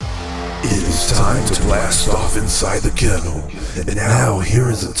It is time to blast off inside the kennel. And now here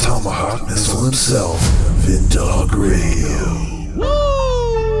is the Tomahawk Missile himself, Vindog Radio. Woo!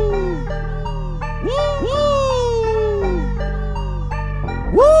 Woo!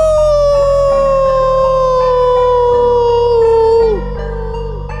 Woo!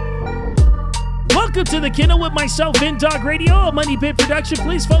 Welcome to the kennel with myself, Vindog Radio, a Money Bin production.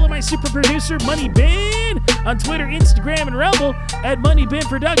 Please follow my super producer, Money Bin, on Twitter, Instagram, and Rumble at Money Bin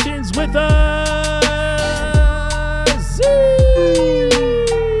Productions with a Z.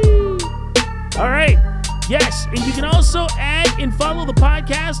 All right. Yes, and you can also add and follow the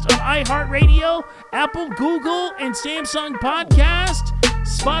podcast on iHeartRadio, Apple, Google, and Samsung Podcast,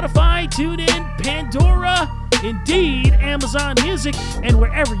 Spotify, TuneIn, Pandora, Indeed, Amazon Music, and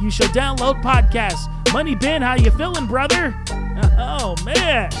wherever you shall download podcasts. Money Ben, how you feeling, brother? Oh,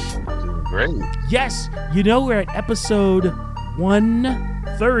 man. Doing great. Yes, you know we're at episode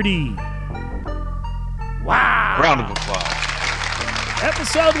 130. Wow. Round of applause.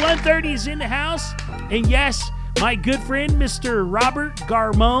 Episode 130 is in the house. And yes, my good friend, Mr. Robbert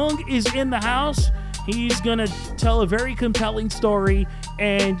Garmong, is in the house. He's going to tell a very compelling story.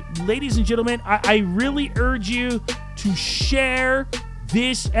 And ladies and gentlemen, I really urge you to share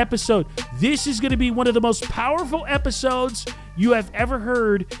this episode. This is going to be one of the most powerful episodes you have ever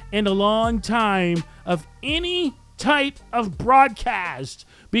heard in a long time of any type of broadcast,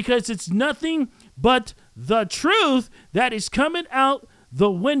 because it's nothing but the truth that is coming out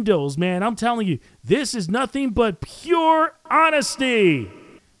the windows, man. I'm telling you, this is nothing but pure honesty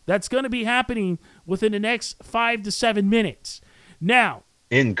that's going to be happening within the next 5 to 7 minutes. Now,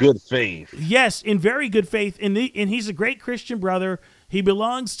 in good faith. Yes, in very good faith. And he's a great Christian brother. He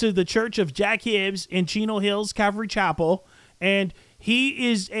belongs to the Church of Jack Hibbs in Chino Hills, Calvary Chapel. And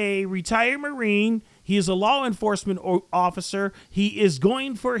he is a retired Marine. He is a law enforcement officer. He is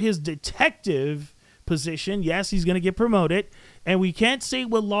going for his detective position. Yes, he's going to get promoted. And we can't say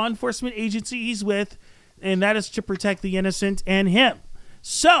what law enforcement agency he's with, and that is to protect the innocent and him.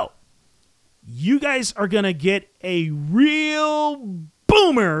 So, you guys are going to get a real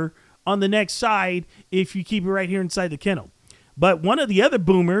boomer on the next side if you keep it right here inside the kennel. But one of the other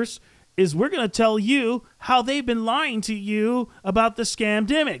boomers is we're going to tell you how they've been lying to you about the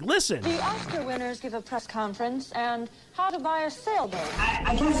scamdemic. Listen. The Oscar winners give a press conference and how to buy a sailboat.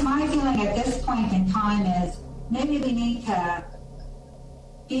 I guess my feeling at this point in time is maybe we need to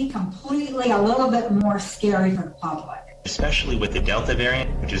be completely a little bit more scary for the public. Especially with the Delta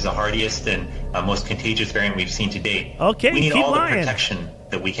variant, which is the hardiest and most contagious variant we've seen to date. Okay, we need keep all lying. The protection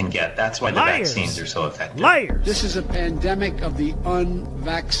that we can get. That's why Liars. The vaccines are so effective. Liars. This is a pandemic of the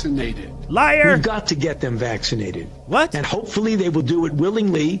unvaccinated. Liar. We've got to get them vaccinated. What? And hopefully they will do it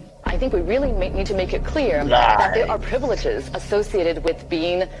willingly. I think we really need to make it clear that there are privileges associated with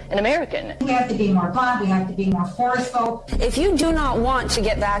being an American. We have to be more blunt. We have to be more forceful. If you do not want to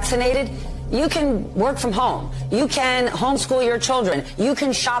get vaccinated, you can work from home. You can homeschool your children. You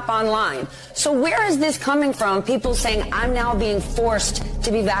can shop online. So where is this coming from? People saying, I'm now being forced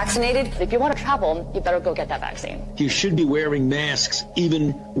to be vaccinated. If you want to travel, you better go get that vaccine. You should be wearing masks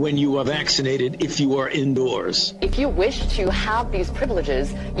even when you are vaccinated if you are indoors. If you wish to have these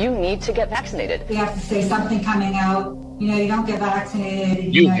privileges, you need to get vaccinated. We have to say something coming out. You don't get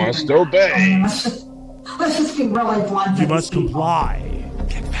vaccinated. You must obey. I mean, let's just be really blunt. You must comply.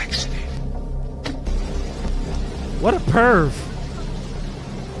 Get vaccinated. What a perv.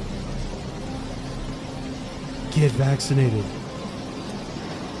 Get vaccinated.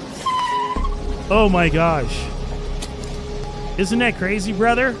 Oh my gosh. Isn't that crazy,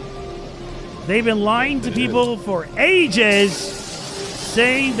 brother? They've been lying to people for ages,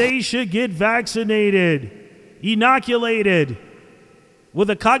 saying they should get vaccinated, inoculated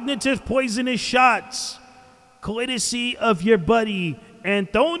with a cognitive poisonous shots, courtesy of your buddy,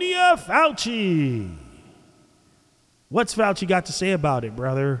 Antonia Fauci. What's Fauci got to say about it,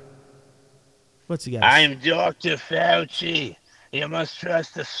 brother? What's he got? I'm Dr. Fauci. You must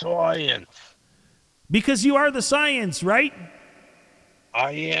trust the science. Because you are the science, right?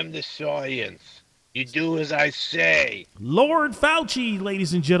 I am the science. You do as I say. Lord Fauci,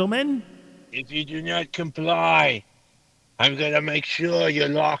 ladies and gentlemen. If you do not comply, I'm going to make sure you're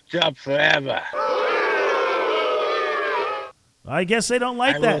locked up forever. I guess they don't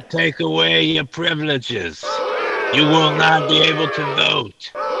like I that. will take away your privileges. You will not be able to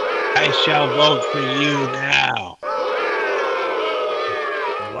vote. I shall vote for you now.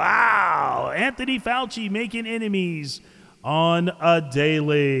 Wow. Anthony Fauci making enemies on a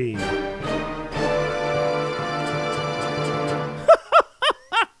daily.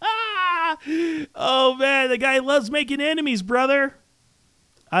 Oh, man. The guy loves making enemies, brother.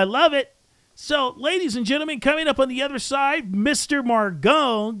 I love it. So, ladies and gentlemen, coming up on the other side, Mr.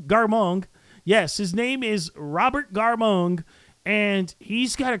 Garmong. Yes, his name is Robbert Garmong, and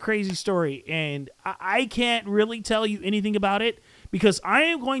he's got a crazy story. And I can't really tell you anything about it because I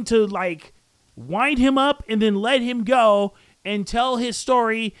am going to, wind him up and then let him go and tell his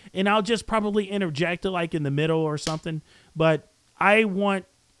story, and I'll just probably interject it, in the middle or something. But I want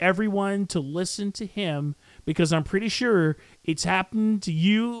everyone to listen to him because I'm pretty sure it's happened to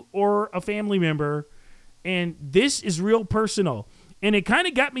you or a family member, and this is real personal. And it kind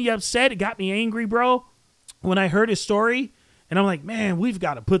of got me upset. It got me angry, bro, when I heard his story. And I'm like, man, we've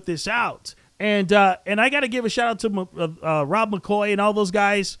got to put this out. And I got to give a shout out to Rob McCoy and all those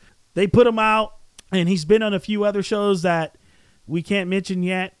guys. They put him out, and he's been on a few other shows that we can't mention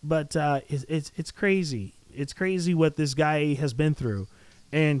yet. But it's crazy. It's crazy what this guy has been through.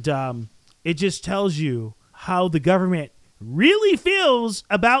 And it just tells you how the government really feels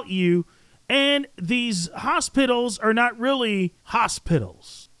about you. And these hospitals are not really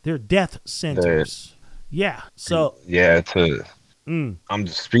hospitals. They're death centers. Yeah. So. Yeah, I'm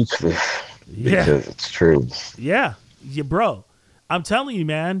just speechless because it's true. Yeah, bro. I'm telling you,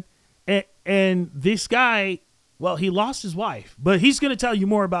 man. And this guy, well, he lost his wife. But he's going to tell you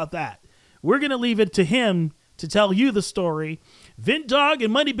more about that. We're going to leave it to him to tell you the story. Vin Dog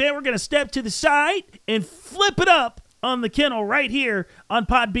and Money Ben, we're going to step to the side and flip it up on the kennel right here on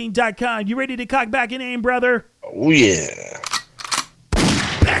podbean.com. You ready to cock back and aim, brother? Oh, yeah.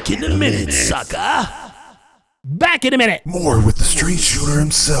 Back in a minute, sucker. Back in a minute. More with the street shooter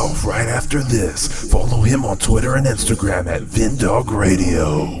himself right after this. Follow him on Twitter and Instagram at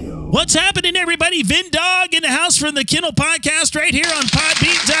VinDogRadio. What's happening, everybody? Vin Dog in the house from the Kennel Podcast right here on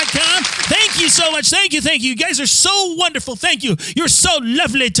podbean.com. Thank you so much. Thank you. You guys are so wonderful. Thank you. You're so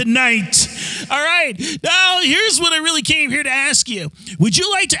lovely tonight. All right. Now, here's what I really came here to ask you. Would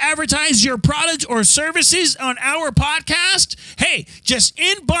you like to advertise your product or services on our podcast? Hey, just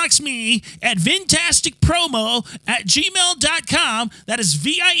inbox me at vintasticpromo@gmail.com. That is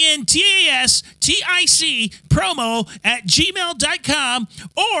VINTASTIC promo@gmail.com.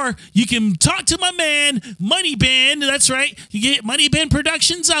 Or you can talk to my man, Money Ben. That's right. You get Money Ben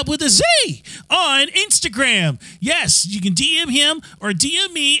Productions up with a Z on Instagram. Yes, you can DM him or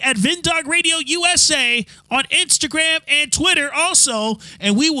DM me at Vindog Radio USA on Instagram and Twitter also.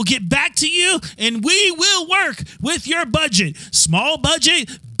 And we will get back to you and we will work with your budget. Small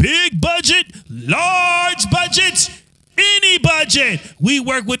budget, big budget, large budget, any budget. We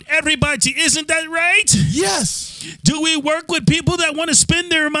work with everybody. Isn't that right? Yes. Do we work with people that want to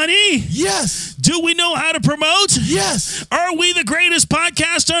spend their money? Yes. Do we know how to promote? Yes. Are we the greatest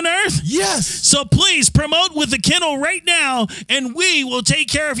podcast on earth? Yes. So please promote with the Kennel right now, and we will take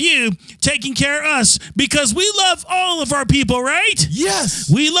care of you, taking care of us, because we love all of our people, right? Yes.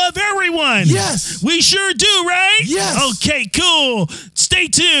 We love everyone. Yes. We sure do, right? Yes. Okay, cool. Stay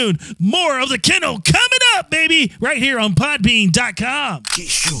tuned. More of the Kennel coming up, baby, right here on podbean.com. He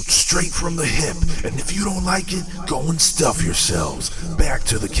shoots straight from the hip, and if you don't like it, go and stuff yourselves. Back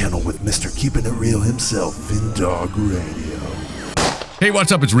to the kennel with Mr. Keeping It Real himself, Vindog Radio. Hey,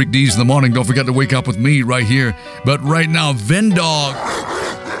 what's up? It's Rick Dees in the morning. Don't forget to wake up with me right here. But right now, Vindog.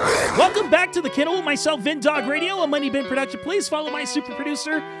 Welcome back to the Kennel with myself, Vindog Radio, a Money Ben production. Please follow my super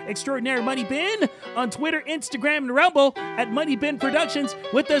producer, extraordinary Money Ben, on Twitter, Instagram, and Rumble at Money Ben Productions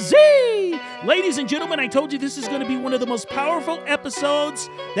with a Z. Ladies and gentlemen, I told you this is going to be one of the most powerful episodes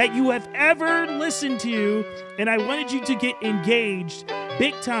that you have ever listened to, and I wanted you to get engaged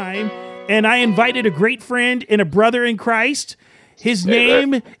big time, and I invited a great friend and a brother in Christ. His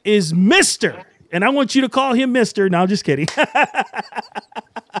name is Mr., and I want you to call him Mr. No, I'm just kidding.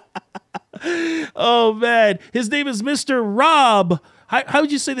 Oh, man. His name is Mr. Rob. How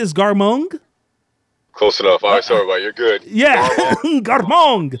would you say this? Garmong? Close enough. All right, sorry about it. You're good. Yeah.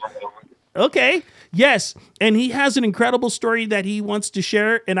 Garmong. Okay. Yes. And he has an incredible story that he wants to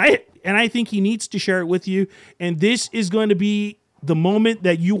share. And I think he needs to share it with you. And this is going to be the moment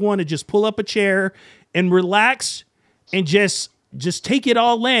that you want to just pull up a chair and relax and just take it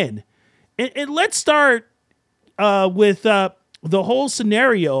all in. And let's start with the whole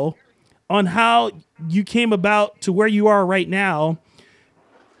scenario on how you came about to where you are right now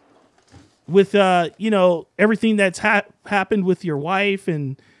with, everything that's happened with your wife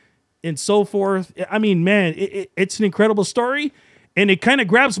and so forth. I mean, man, it's an incredible story, and it kind of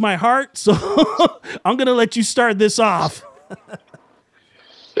grabs my heart. So I'm going to let you start this off.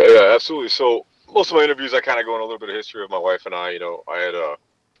 Yeah, absolutely. So most of my interviews, I kind of go into a little bit of history of my wife and I. I had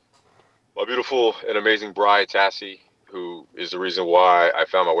my beautiful and amazing bride, Tassie, who is the reason why I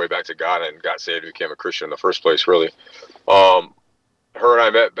found my way back to God and got saved, became a Christian in the first place, really. Her her and I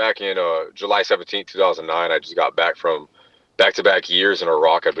met back in July 17th, 2009. I just got back from back-to-back years in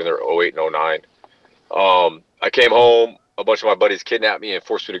Iraq. I've been there 08 and 09. I came home. A bunch of my buddies kidnapped me and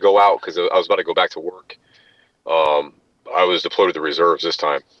forced me to go out because I was about to go back to work. I was deployed to the reserves this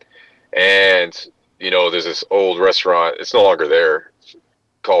time. And, there's this old restaurant. It's no longer there,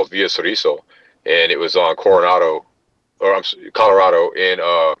 called Via Sorizo. And it was on Colorado in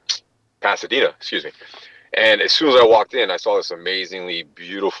Pasadena, excuse me. And as soon as I walked in, I saw this amazingly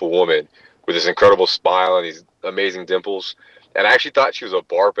beautiful woman with this incredible smile and these amazing dimples. And I actually thought she was a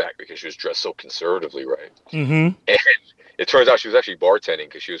bar back because she was dressed so conservatively, right? Mm-hmm. And it turns out she was actually bartending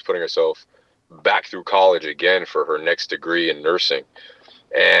because she was putting herself back through college again for her next degree in nursing.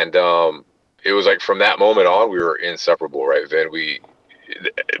 And it was like from that moment on, we were inseparable, right? Then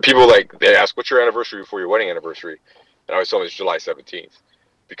people they ask, what's your anniversary before your wedding anniversary? And I always tell them it's July 17th.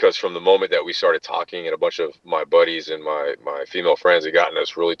 Because from the moment that we started talking, and a bunch of my buddies and my female friends had gotten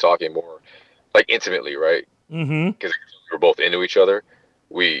us really talking more like intimately, right? Mm-hmm. Because we were both into each other.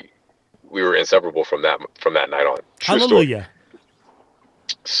 We were inseparable from that night on. True Hallelujah.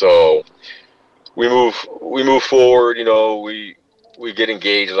 Story. So we move forward. We get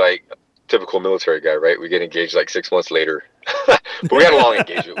engaged like typical military guy, right? We get engaged like 6 months later, but we had a long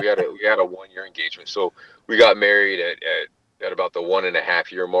engagement. We had a 1-year engagement. So we got married at about the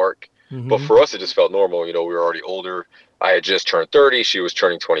 1.5 year mark. Mm-hmm. But for us, it just felt normal. We were already older. I had just turned 30. She was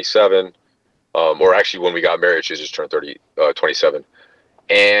turning 27. Or actually, when we got married, she just turned 27.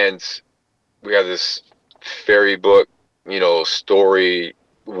 And we had this fairy book, story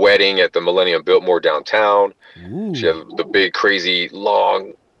wedding at the Millennium Biltmore downtown. Ooh. She had the big, crazy,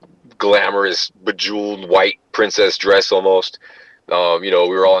 long, glamorous, bejeweled white princess dress almost. We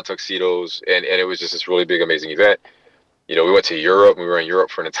were all in tuxedos, and it was just this really big, amazing event. We went to Europe. We were in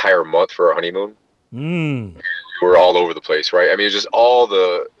Europe for an entire month for our honeymoon. Mm. We were all over the place, right? I mean, it's just all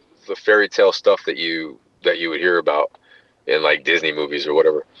the fairy tale stuff that you would hear about in like Disney movies or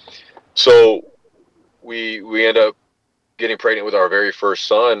whatever. So we end up getting pregnant with our very first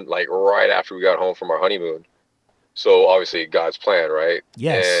son, like right after we got home from our honeymoon. So obviously God's plan, right?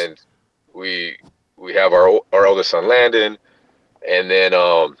 Yes. And we have our eldest son, Landon, and then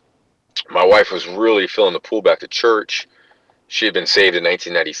my wife was really feeling the pull back to church. She had been saved in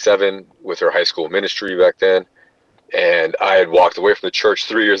 1997 with her high school ministry back then. And I had walked away from the church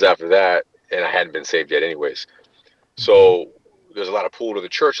 3 years after that, and I hadn't been saved yet anyways. So there's a lot of pull to the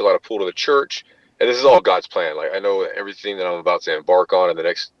church, And this is all God's plan. Like, I know everything that I'm about to embark on in the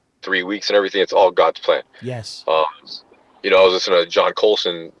next 3 weeks and everything, it's all God's plan. Yes. I was listening to John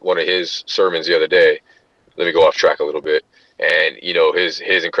Colson, one of his sermons the other day. Let me go off track a little bit. And, his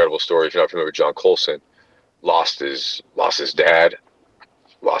incredible story, if you're not familiar with John Colson, lost his dad,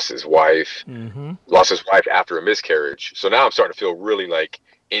 lost his wife, after a miscarriage. So now I'm starting to feel really like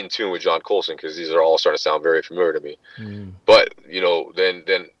in tune with John Colson, because these are all starting to sound very familiar to me. Mm. But,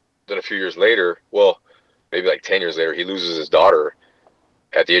 then a few years later, well, maybe like 10 years later, he loses his daughter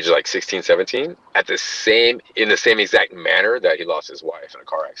at the age of like 16, 17, in the same exact manner that he lost his wife in a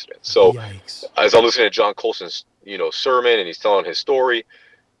car accident. So Yikes. As I'm listening to John Colson's, sermon, and he's telling his story,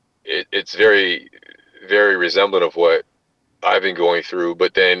 it's very, very resemblant of what I've been going through.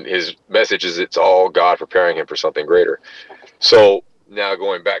 But then his message is it's all God preparing him for something greater. So now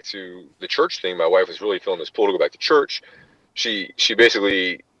going back to the church thing, my wife was really feeling this pull to go back to church. She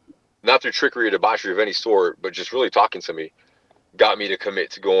basically, not through trickery or debauchery of any sort, but just really talking to me, got me to commit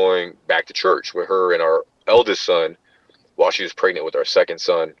to going back to church with her and our eldest son while she was pregnant with our second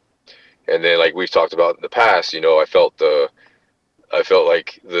son. And then, like we've talked about in the past, I felt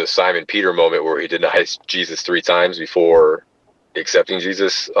like the Simon Peter moment where he denied Jesus 3 times before accepting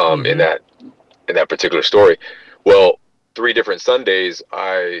Jesus in that particular story. Well, 3 different Sundays,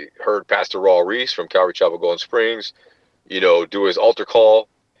 I heard Pastor Raul Reese from Calvary Chapel Golden Springs, do his altar call.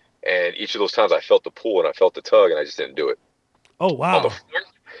 And each of those times I felt the pull and I felt the tug, and I just didn't do it. Oh, wow.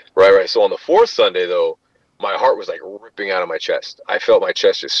 Right. So on the 4th Sunday, though, my heart was like ripping out of my chest. I felt my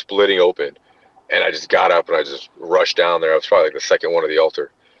chest just splitting open, and I just got up and I just rushed down there. I was probably like the second one of the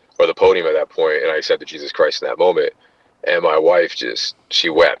altar or the podium at that point, and I accepted Jesus Christ in that moment. And my wife she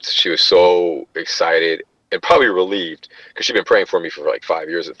wept. She was so excited and probably relieved, because she'd been praying for me for like 4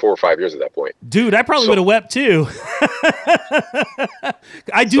 or 5 years at that point. Dude, I probably would have wept too.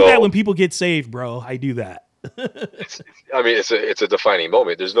 I do that when people get saved, bro. I do that. It's a defining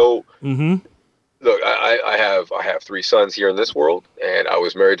moment. There's no look. I have 3 sons here in this world, and I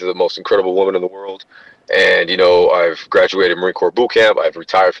was married to the most incredible woman in the world. And I've graduated Marine Corps boot camp. I've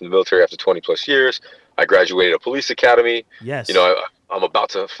retired from the military after 20 plus years. I graduated a police academy. Yes. I'm about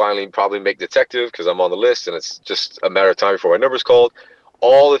to finally probably make detective because I'm on the list, and it's just a matter of time before my number's called.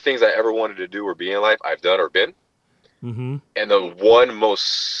 All the things I ever wanted to do or be in life, I've done or been. Mm-hmm. And the one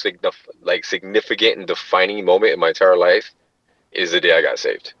most significant and defining moment in my entire life is the day I got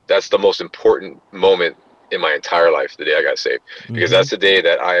saved. That's the most important moment in my entire life, the day I got saved. Because that's the day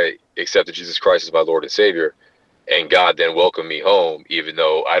that I accepted Jesus Christ as my Lord and Savior, and God then welcomed me home, even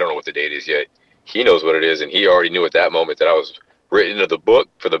though I don't know what the date is yet. He knows what it is, and he already knew at that moment that I was written into the book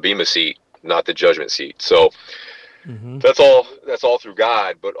for the Bema seat, not the judgment seat. So that's all through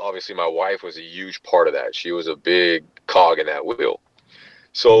God. But obviously my wife was a huge part of that. She was a big cog in that wheel.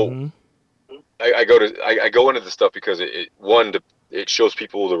 So I go into this stuff because it shows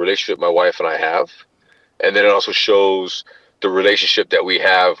people the relationship my wife and I have, and then it also shows the relationship that we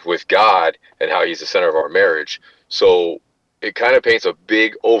have with God and how he's the center of our marriage. So it kind of paints a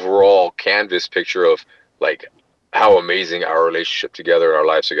big overall canvas picture of like how amazing our relationship together and our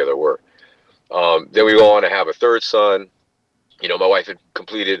lives together were. Then we go on to have a third son. You know, my wife had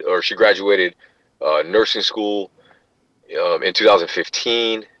she graduated nursing school in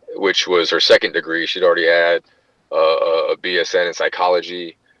 2015, which was her second degree. She'd already had a BSN in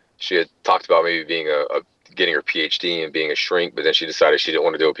psychology. She had talked about maybe being getting her PhD and being a shrink, but then she decided she didn't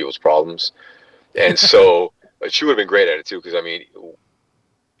want to deal with people's problems. And so she would have been great at it too, because I mean,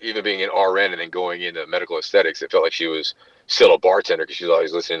 even being an RN and then going into medical aesthetics, it felt like she was still a bartender because she was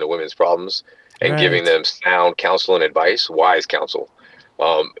always listening to women's problems and giving them sound counsel and advice, wise counsel,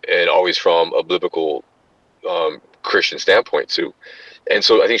 and always from a biblical Christian standpoint too. And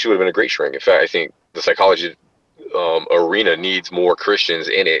so I think she would have been a great shrink. In fact, I think the psychology arena needs more Christians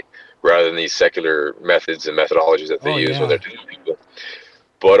in it rather than these secular methods and methodologies that they use when they're doing people.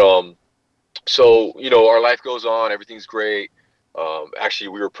 But so you know, our life goes on, everything's great. Actually,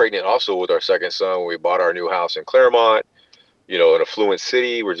 we were pregnant also with our second son when we bought our new house in Claremont, you know, an affluent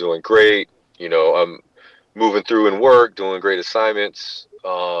city. We're doing great. You know, I'm moving through in work, doing great assignments.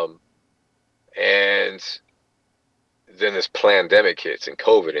 And then this pandemic hits and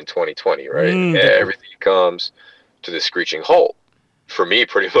COVID in 2020, right? Everything comes to this screeching halt. For me,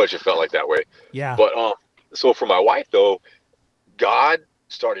 pretty much, it felt like that way. Yeah. But so for my wife, though, God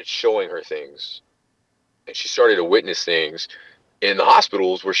started showing her things, and she started to witness things in the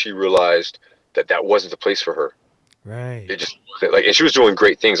hospitals where she realized that wasn't the place for her. Right. It just like, and she was doing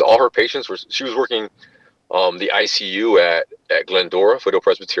great things. All her patients she was working the ICU at Glendora Foothill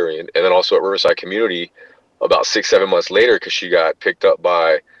Presbyterian, and then also at Riverside Community about 6-7 months later, because she got picked up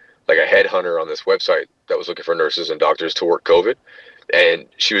by like a headhunter on this website that was looking for nurses and doctors to work COVID. And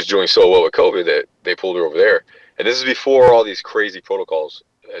she was doing so well with COVID that they pulled her over there. And this is before all these crazy protocols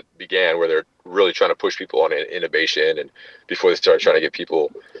began, where they're really trying to push people on intubation, and before they started trying to get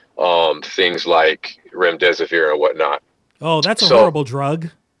people things like remdesivir and whatnot. Oh, that's a horrible drug.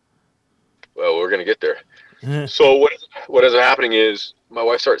 Well, we're going to get there. So what ends up happening is my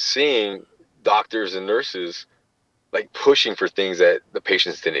wife starts seeing doctors and nurses like pushing for things that the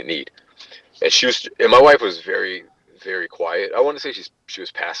patients didn't need. And my wife was very, very quiet. I want to say she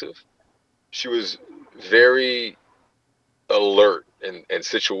was passive. She was very alert and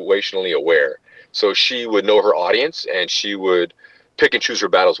situationally aware. So she would know her audience, and she would pick and choose her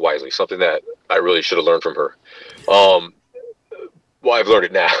battles wisely, something that I really should have learned from her. Well, I've learned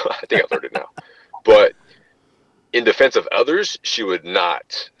it now. I think I've learned it now. But in defense of others, she would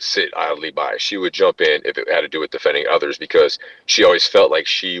not sit idly by. She would jump in if it had to do with defending others, because she always felt like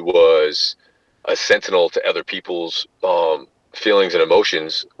she was a sentinel to other people's feelings and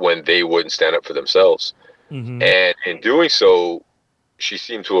emotions when they wouldn't stand up for themselves. And in doing so, she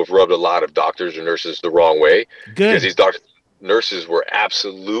seemed to have rubbed a lot of doctors and nurses the wrong way. Because these doctors and nurses were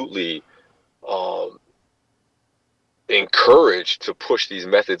absolutely encouraged to push these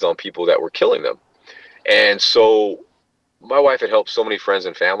methods on people that were killing them. And so my wife had helped so many friends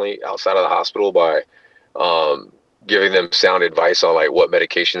and family outside of the hospital by giving them sound advice on like what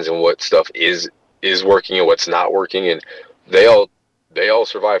medications and what stuff is working and what's not working. And they all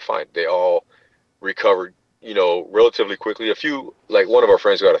survived fine. They all recovered, you know, relatively quickly. A few, like one of our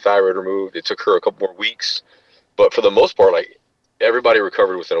friends who had a thyroid removed, it took her a couple more weeks. But for the most part, like everybody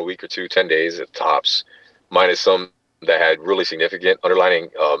recovered within a week or two, 10 days at tops, minus some that had really significant underlying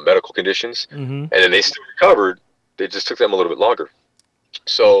medical conditions. And then they still recovered. It just took them a little bit longer.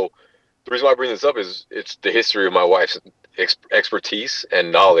 So the reason why I bring this up is it's the history of my wife's expertise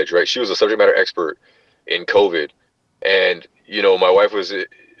and knowledge, right? She was a subject matter expert in COVID. And, you know, my wife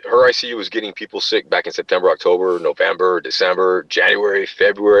her ICU was getting people sick back in September, October, November, December, January,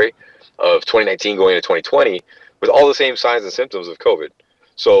 February of 2019 going into 2020 with all the same signs and symptoms of COVID.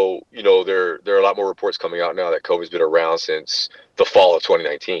 So, you know, there are a lot more reports coming out now that COVID's been around since the fall of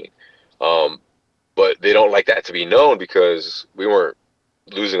 2019. But they don't like that to be known because we weren't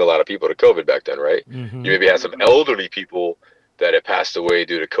losing a lot of people to COVID back then, right? Mm-hmm. You maybe had some elderly people that had passed away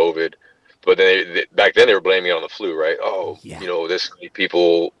due to COVID, but then back then they were blaming it on the flu, right? Oh, you know, this many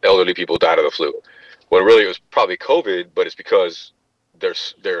people, elderly people died of the flu. When really it was probably COVID, but it's because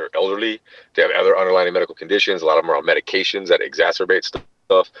they're elderly, they have other underlying medical conditions. A lot of them are on medications that exacerbate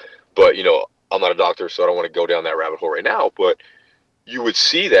stuff. But, you know, I'm not a doctor, so I don't want to go down that rabbit hole right now. But you would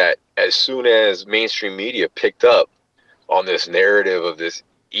see that as soon as mainstream media picked up on this narrative of this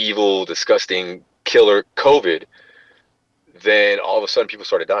evil, disgusting killer COVID, then all of a sudden people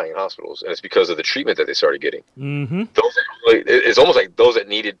started dying in hospitals. And it's because of the treatment that they started getting. Mm-hmm. It's almost like those that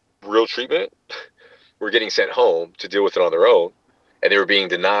needed real treatment were getting sent home to deal with it on their own. And they were being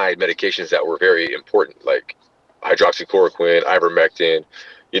denied medications that were very important, like hydroxychloroquine, ivermectin,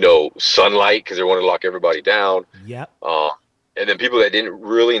 you know, sunlight, because they wanted to lock everybody down. Yep. And then people that didn't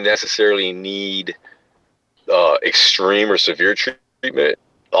really necessarily need extreme or severe treatment,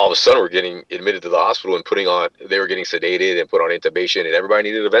 all of a sudden were getting admitted to the hospital and they were getting sedated and put on intubation, and everybody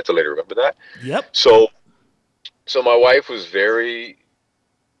needed a ventilator. Remember that? Yep. So my wife was very,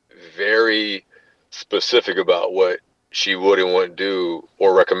 very specific about what she would and wouldn't do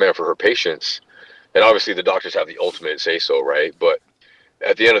or recommend for her patients. And obviously the doctors have the ultimate say so, right? But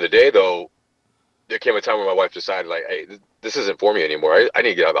at the end of the day, though, there came a time where my wife decided, like, hey, this isn't for me anymore. I need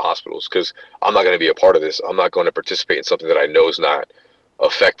to get out of the hospitals because I'm not going to be a part of this. I'm not going to participate in something that I know is not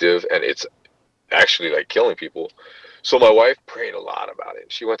effective, and it's actually like killing people. So my wife prayed a lot about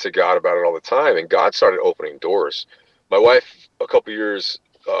it. She went to God about it all the time, and God started opening doors. My wife, a couple years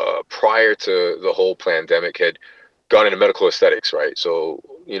prior to the whole pandemic, had gone into medical aesthetics, right? So,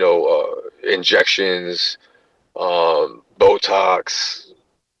 you know, injections, Botox,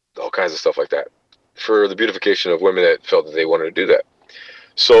 all kinds of stuff like that, for the beautification of women that felt that they wanted to do that.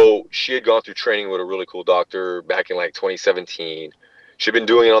 So she had gone through training with a really cool doctor back in like 2017. She'd been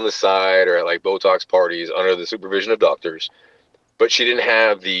doing it on the side or at like Botox parties under the supervision of doctors, but she didn't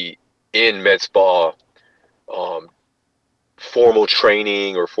have the med spa formal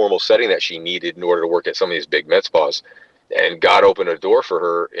training or formal setting that she needed in order to work at some of these big med spas. And God opened a door for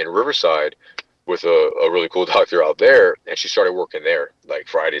her in Riverside with a really cool doctor out there, and she started working there like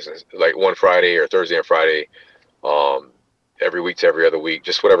Fridays, like one Friday or Thursday and Friday, every week to every other week,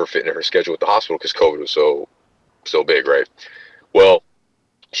 just whatever fit in her schedule with the hospital because COVID was so big, right? Well,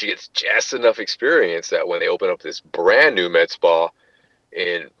 she gets just enough experience that when they open up this brand new med spa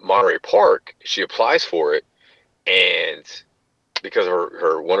in Monterey Park, she applies for it, and because of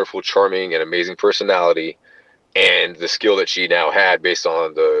her wonderful, charming, and amazing personality and the skill that she now had based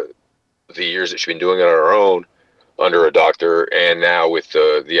on the years that she's been doing it on her own under a doctor, and now with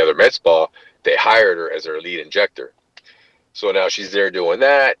the other med spa, they hired her as their lead injector. So now she's there doing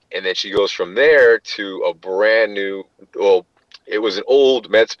that, and then she goes from there to a brand new, well, it was an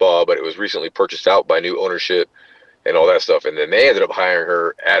old med spa, but it was recently purchased out by new ownership and all that stuff. And then they ended up hiring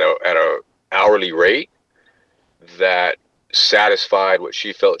her at a hourly rate that satisfied what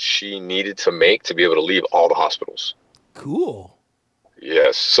she felt she needed to make to be able to leave all the hospitals. Cool.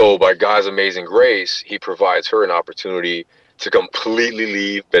 Yes. So by God's amazing grace, he provides her an opportunity to completely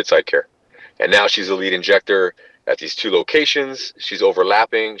leave bedside care. And now she's a lead injector at these two locations. She's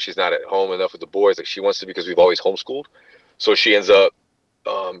overlapping. She's not at home enough with the boys like she wants to because we've always homeschooled. So she ends up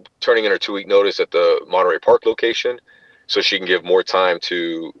turning in her 2-week notice at the Monterey Park location so she can give more time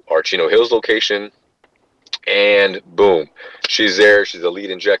to our Chino Hills location. And boom, she's there. She's a lead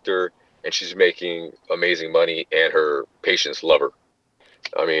injector, and she's making amazing money, and her patients love her.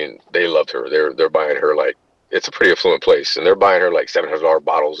 I mean, they loved her. They're buying her, like, it's a pretty affluent place, and they're buying her like $700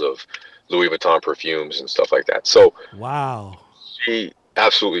 bottles of Louis Vuitton perfumes and stuff like that. So wow, she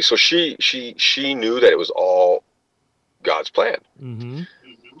absolutely. So she knew that it was all God's plan. Mm-hmm.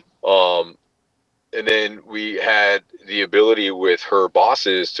 And then we had the ability with her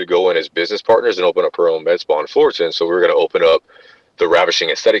bosses to go in as business partners and open up her own med spa in Fullerton. So we were going to open up the Ravishing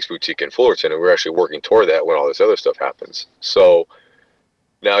Aesthetics Boutique in Fullerton, and we're actually working toward that when all this other stuff happens. So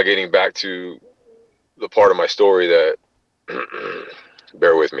now getting back to the part of my story that,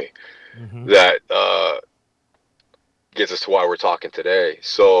 bear with me, mm-hmm. that gets us to why we're talking today.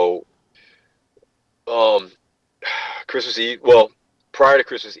 So Christmas Eve, well, prior to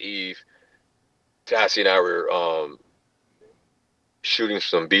Christmas Eve, Tassie and I were shooting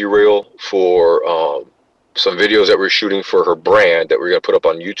some B-reel for some videos that we're shooting for her brand that we're going to put up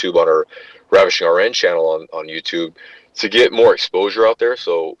on YouTube on her Ravishing RN channel on YouTube to get more exposure out there.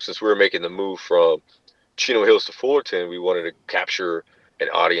 So since we were making the move from Chino Hills to Fullerton, we wanted to capture an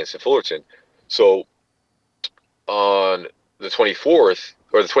audience in Fullerton. So on the 24th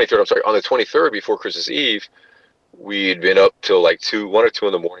or the 23rd, I'm sorry, on the 23rd before Christmas Eve, we'd been up till like 1 or 2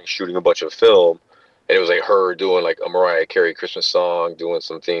 in the morning shooting a bunch of film. And it was like her doing like a Mariah Carey Christmas song, doing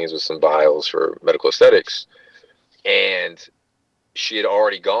some things with some vials for medical aesthetics. And she had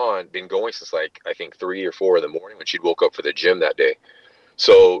already been going since like, I think 3 or 4 in the morning when she'd woke up for the gym that day.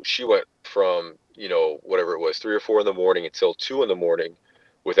 So she went from, you know, whatever it was, 3 or 4 in the morning until 2 in the morning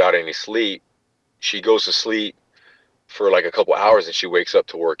without any sleep. She goes to sleep for like a couple hours and she wakes up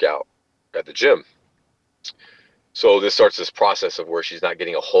to work out at the gym. So this starts this process of where she's not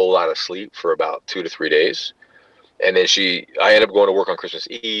getting a whole lot of sleep for about 2 to 3 days. And then I end up going to work on Christmas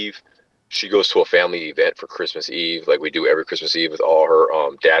Eve. She goes to a family event for Christmas Eve, like we do every Christmas Eve with all her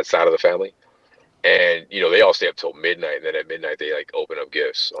dad's side of the family. And, you know, they all stay up till midnight. And then at midnight, they like open up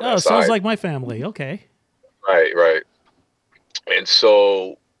gifts on that sounds side. like my family. Okay. Right. And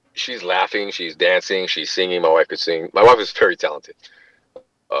so she's laughing, she's dancing, she's singing. My wife could sing. My wife is very talented,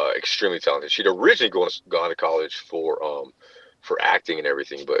 extremely talented. She'd originally gone to college for acting and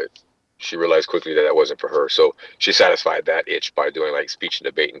everything, but she realized quickly that wasn't for her. So she satisfied that itch by doing like speech and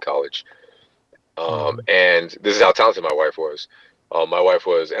debate in college. And this is how talented my wife was. My wife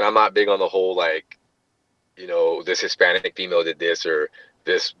was, and I'm not big on the whole, like, you know, this Hispanic female did this, or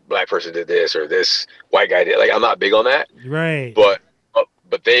this black person did this, or this white guy did. Like, I'm not big on that. Right. But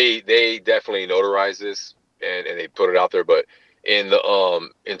they definitely notarized this and they put it out there. But in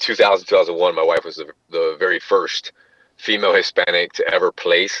 2001, my wife was the very first female Hispanic to ever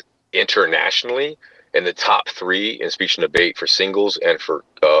place internationally in the top 3 in speech and debate for singles and for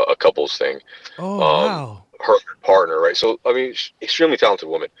a couples thing. Oh, wow. Her partner, right? So, I mean, extremely talented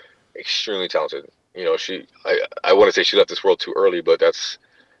woman, extremely talented. You know, I want to say she left this world too early, but that's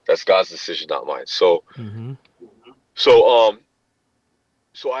God's decision, not mine. So,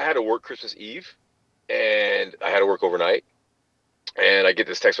 so I had to work Christmas Eve, and I had to work overnight, and I get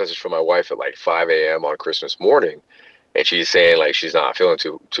this text message from my wife at like 5 a.m. on Christmas morning, and she's saying like she's not feeling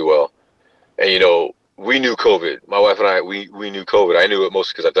too well, and you know, we knew COVID. My wife and I, we knew COVID. I knew it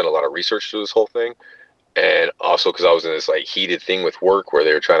mostly because I've done a lot of research to this whole thing. And also because I was in this like heated thing with work where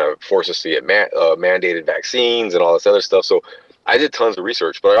they were trying to force us to get mandated vaccines and all this other stuff. So I did tons of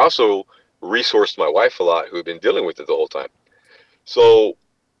research, but I also resourced my wife a lot, who had been dealing with it the whole time. So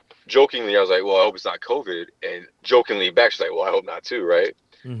jokingly, I was like, well, I hope it's not COVID. And jokingly back, she's like, well, I hope not too, right?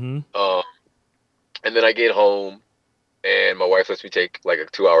 And then I get home and my wife lets me take like a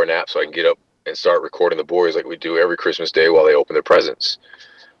 2-hour nap so I can get up and start recording the boys like we do every Christmas Day while they open their presents.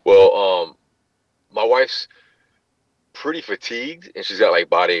 Well, my wife's pretty fatigued and she's got like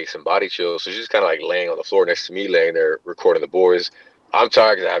body aches and body chills. So she's kind of like laying on the floor next to me, laying there recording the boys. I'm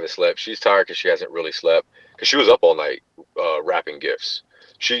tired because I haven't slept. She's tired because she hasn't really slept because she was up all night wrapping gifts.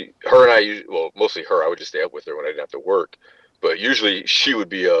 Her and I, well, mostly her, I would just stay up with her when I didn't have to work. But usually she would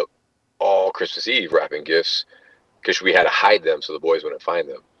be up all Christmas Eve wrapping gifts because we had to hide them so the boys wouldn't find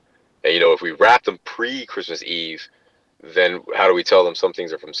them. And, you know, if we wrapped them pre-Christmas Eve, then how do we tell them some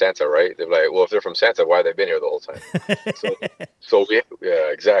things are from Santa, right? They're like, well, if they're from Santa, why have they been here the whole time?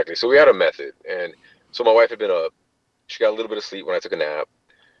 Yeah, exactly. So we had a method. And so my wife had been up. She got a little bit of sleep when I took a nap.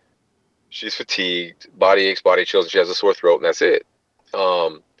 She's fatigued, body aches, body chills, and she has a sore throat, and that's it.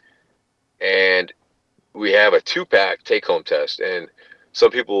 And we have a 2-pack take-home test. And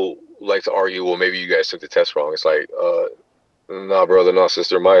some people like to argue, well, maybe you guys took the test wrong. It's like, nah, brother, nah,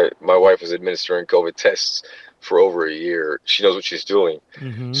 sister. My wife is administering COVID tests for over a year. She knows what she's doing.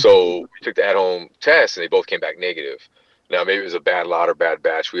 So we took the at-home test and they both came back negative. Now, maybe it was a bad lot or bad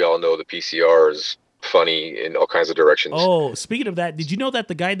batch. We all know the PCR is funny in all kinds of directions. Oh, speaking of that, did you know that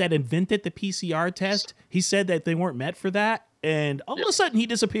the guy that invented the PCR test, he said that they weren't meant for that, and all of a sudden he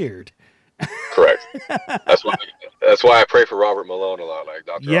disappeared. Correct. That's why I pray for Robert Malone a lot, like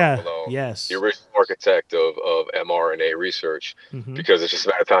Dr. Robert Malone, the original architect of mRNA research, because it's just a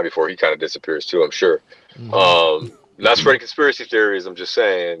matter of time before he kind of disappears too, I'm sure. Not spreading conspiracy theories, I'm just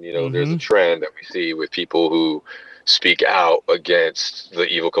saying, you know, there's a trend that we see with people who speak out against the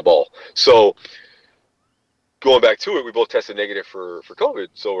evil cabal. So going back to it, we both tested negative for COVID.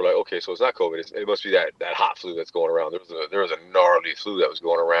 So we're like, okay, so it's not COVID. It must be that hot flu that's going around. There was a gnarly flu that was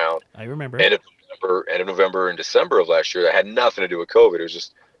going around. I remember. End of November and December of last year that had nothing to do with COVID. It was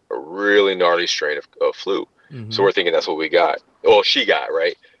just a really gnarly strain of flu. So we're thinking that's what we got. Well, she got,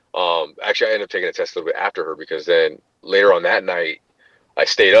 right? Actually, I ended up taking a test a little bit after her because then later on that night, I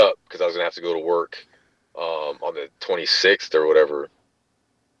stayed up because I was going to have to go to work on the 26th or whatever.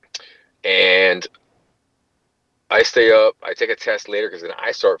 And I stay up, I take a test later because then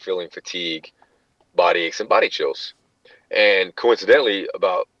I start feeling fatigue, body aches, and body chills. And coincidentally,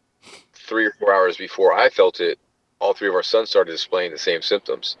 about 3 or 4 hours before I felt it, all three of our sons started displaying the same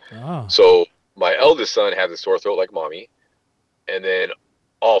symptoms. Oh. So my eldest son had the sore throat like mommy, and then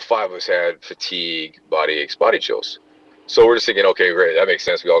all five of us had fatigue, body aches, body chills. So we're just thinking, okay, great, that makes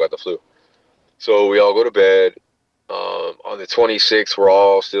sense. We all got the flu. So we all go to bed. On the 26th, we're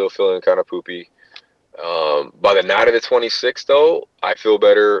all still feeling kind of poopy. By the night of the 26th, though, I feel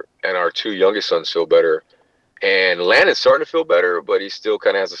better, and our two youngest sons feel better. And Landon's starting to feel better, but he still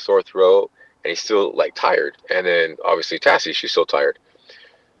kind of has a sore throat, and he's still, like, tired. And then, obviously, Tassie, she's still tired.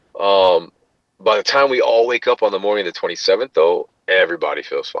 By the time we all wake up on the morning of the 27th, though, everybody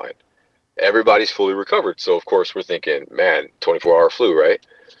feels fine. Everybody's fully recovered. So, of course, we're thinking, man, 24-hour flu, right?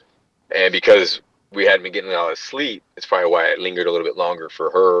 And because we hadn't been getting a lot of sleep, it's probably why it lingered a little bit longer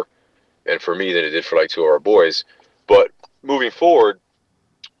for her and for me than it did for, like, two of our boys. But moving forward,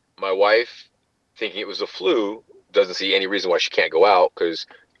 my wife, thinking it was the flu, doesn't see any reason why she can't go out, because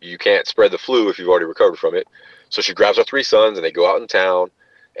you can't spread the flu if you've already recovered from it. So she grabs our three sons, and they go out in town,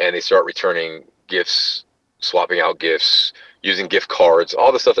 and they start returning gifts, swapping out gifts, using gift cards,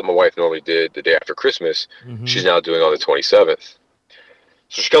 all the stuff that my wife normally did the day after Christmas. Mm-hmm. She's now doing on the 27th.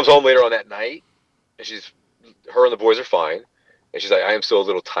 So she comes home later on that night, and her and the boys are fine. And she's like, I am still a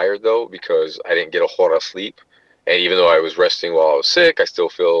little tired, though, because I didn't get a whole lot of sleep. And even though I was resting while I was sick, I still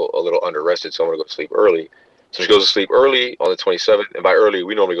feel a little under-rested, so I'm going to go to sleep early. So she goes to sleep early on the 27th. And by early,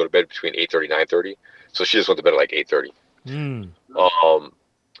 we normally go to bed between 8:30 and 9:30. So she just went to bed at like 8:30.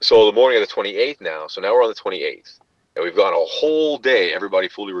 So the morning of the 28th now, so now we're on the 28th. And we've gone a whole day, everybody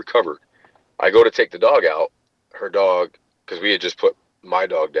fully recovered. I go to take the dog out, her dog, because we had just put my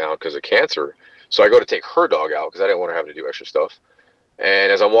dog down because of cancer. So I go to take her dog out because I didn't want her having to do extra stuff.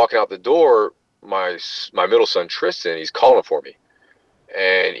 And as I'm walking out the door, my middle son, Tristan, he's calling for me.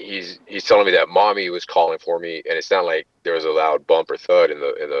 And he's telling me that mommy was calling for me, and it sounded like there was a loud bump or thud in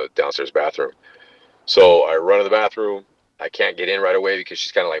the downstairs bathroom. So I run to the bathroom. I can't get in right away because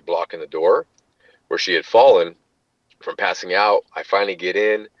she's kind of like blocking the door where she had fallen from passing out. I finally get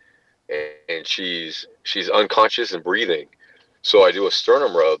in, and she's unconscious and breathing. So I do a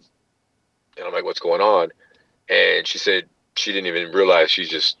sternum rub, and I'm like, what's going on? And she said she didn't even realize she's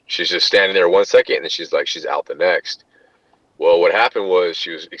just standing there 1 second, and then she's out the next. Well, what happened was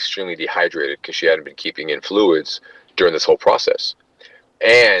she was extremely dehydrated because she hadn't been keeping in fluids during this whole process.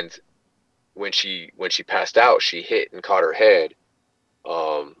 And when she passed out, she hit and caught her head.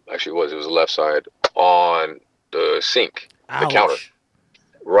 Actually, it was the left side on the sink, the counter.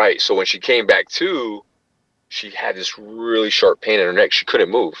 Right. So when she came back to, she had this really sharp pain in her neck. She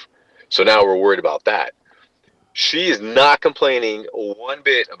couldn't move. So now we're worried about that. She is not complaining one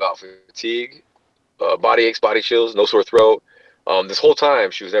bit about fatigue, body aches, body chills, no sore throat. This whole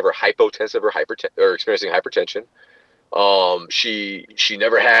time she was never hypotensive or experiencing hypertension. She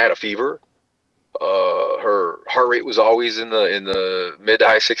never had a fever. Her heart rate was always in the mid to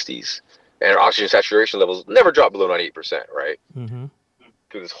high 60s, and her oxygen saturation levels never dropped below 98%. Right. Mm-hmm.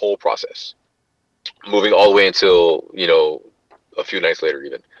 Through this whole process, moving all the way until a few nights later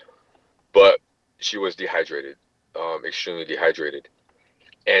even. But she was dehydrated, extremely dehydrated,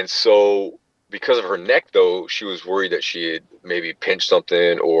 and so because of her neck, though, she was worried that she had maybe pinched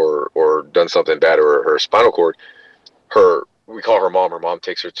something or done something bad to her spinal cord. We call her mom. Her mom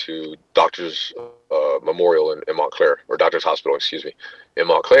takes her to Doctor's Memorial in Montclair, or Doctor's Hospital, in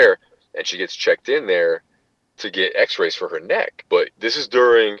Montclair, and she gets checked in there to get x-rays for her neck. But this is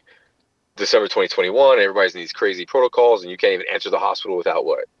during December 2021. Everybody's in these crazy protocols, and you can't even enter the hospital without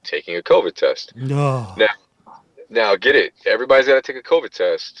taking a COVID test. No. Now get it. Everybody's got to take a COVID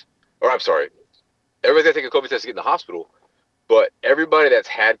test. Or I'm sorry. Everybody's got to take a COVID test to get in the hospital. But everybody that's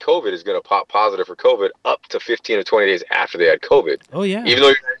had COVID is going to pop positive for COVID up to 15 or 20 days after they had COVID. Oh, yeah. Even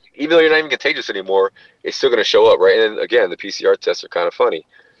though you're not even contagious anymore, it's still going to show up, right? And then, again, the PCR tests are kind of funny.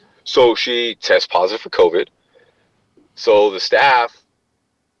 So she tests positive for COVID. So the staff,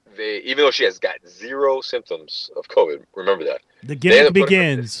 even though she has got zero symptoms of COVID, remember that. The gimmick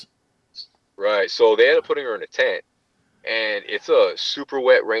begins. Right. So they ended up putting her in a tent. And it's a super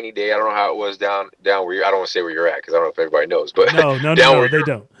wet, rainy day. I don't know how it was down where I don't want to say where you're at because I don't know if everybody knows. But no, they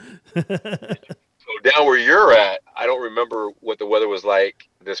don't. So down where you're at, I don't remember what the weather was like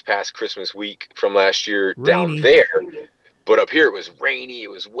this past Christmas week from last year down there. But up here, it was rainy, it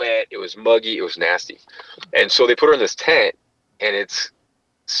was wet, it was muggy, it was nasty. And so they put her in this tent, and it's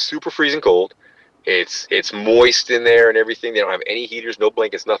super freezing cold. It's moist in there and everything. They don't have any heaters, no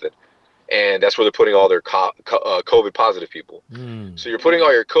blankets, nothing. And that's where they're putting all their COVID positive people. So you're putting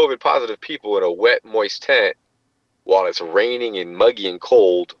all your COVID positive people in a wet, moist tent while it's raining and muggy and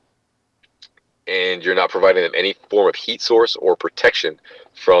cold, and you're not providing them any form of heat source or protection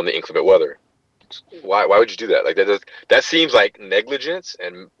from the inclement weather. Why would you do that? Like that seems like negligence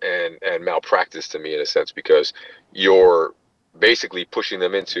and malpractice to me in a sense, because you're basically pushing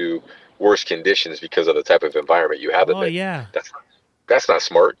them into worse conditions because of the type of environment you have them in. Yeah. That's not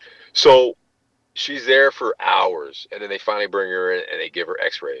smart. So she's there for hours, and then they finally bring her in and they give her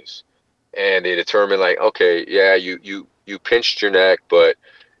x-rays, and they determine like, okay, yeah, you pinched your neck, but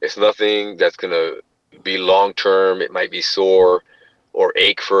it's nothing that's gonna be long term. It might be sore or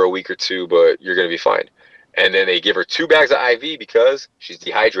ache for a week or two, but you're gonna be fine. And then they give her 2 bags of IV because she's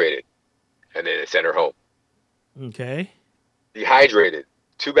dehydrated, and then they send her home. Okay. Dehydrated,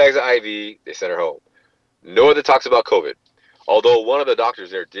 2 bags of IV, they sent her home. No other talks about COVID. Although one of the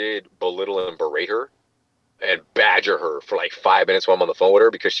doctors there did belittle and berate her and badger her for like 5 minutes while I'm on the phone with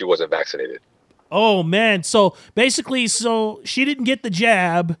her because she wasn't vaccinated. Oh, man. So basically, she didn't get the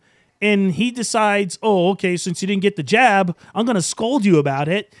jab, and he decides, oh, okay, since you didn't get the jab, I'm going to scold you about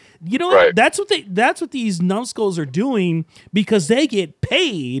it. You know what? Right. That's what these numbskulls are doing, because they get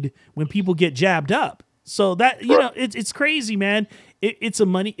paid when people get jabbed up. So that, you know, it's crazy, man.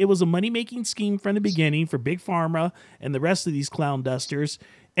 It was a money-making scheme from the beginning for Big Pharma and the rest of these clown dusters.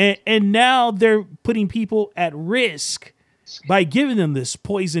 And now they're putting people at risk by giving them this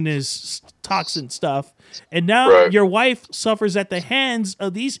poisonous toxin stuff. And now your wife suffers at the hands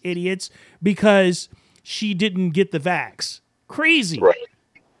of these idiots because she didn't get the vax. Crazy. Right.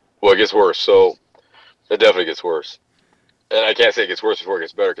 Well, it gets worse. So it definitely gets worse. And I can't say it gets worse before it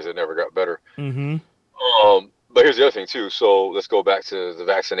gets better, because it never got better. Mm-hmm. But here's the other thing too. So let's go back to the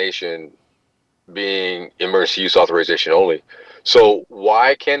vaccination being emergency use authorization only. So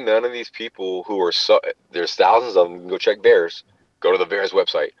why can none of these people who are there's thousands of them, you can go check VAERS, go to the VAERS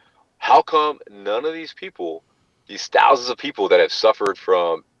website. How come none of these people, these thousands of people that have suffered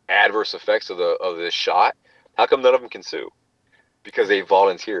from adverse effects of this shot, how come none of them can sue? Because they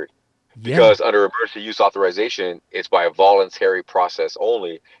volunteered. Yeah. Because under emergency use authorization, it's by a voluntary process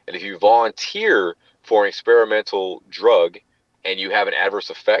only. And if you volunteer for an experimental drug and you have an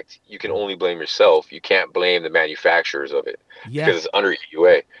adverse effect, you can only blame yourself. You can't blame the manufacturers of it, because it's under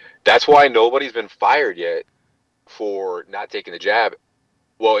EUA. That's why nobody's been fired yet for not taking the jab.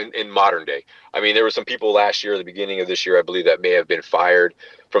 Well, in modern day. I mean, there were some people last year, at the beginning of this year, I believe, that may have been fired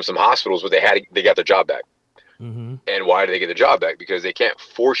from some hospitals, but they got their job back. Mm-hmm. And why do they get the job back? Because they can't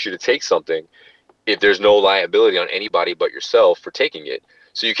force you to take something if there's no liability on anybody but yourself for taking it.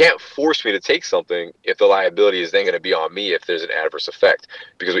 So you can't force me to take something if the liability is then going to be on me if there's an adverse effect.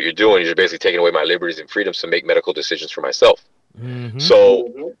 Because what you're doing is you're basically taking away my liberties and freedoms to make medical decisions for myself. Mm-hmm.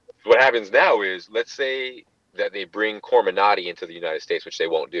 So what happens now is, let's say that they bring Comirnaty into the United States, which they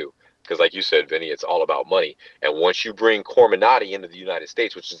won't do. Because like you said, Vinny, it's all about money. And once you bring Comirnaty into the United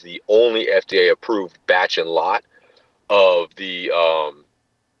States, which is the only FDA-approved batch and lot of the old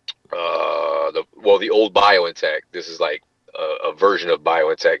BioNTech, this is like a version of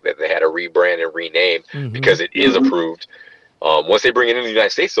BioNTech that they had to rebrand and rename because it is approved. Once they bring it into the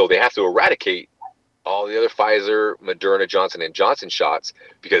United States, though, they have to eradicate all the other Pfizer, Moderna, Johnson & Johnson shots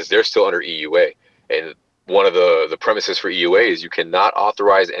because they're still under EUA. And one of the premises for EUA is you cannot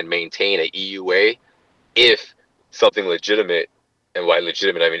authorize and maintain a EUA if something legitimate, and by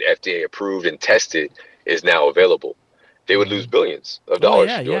legitimate I mean FDA approved and tested, is now available. They would lose billions of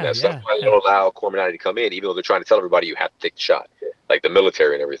dollars doing that stuff. They don't allow Comirnaty to come in, even though they're trying to tell everybody you have to take the shot, like the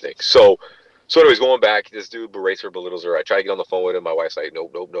military and everything. So anyways, going back, this dude berates her, belittles her. I try to get on the phone with him. My wife's like,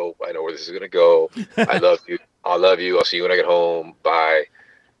 nope. I know where this is going to go. I love you. I'll see you when I get home. Bye.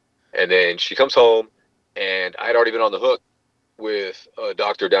 And then she comes home, and I'd already been on the hook with a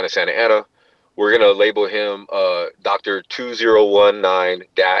doctor down in Santa Ana. We're going to label him Dr.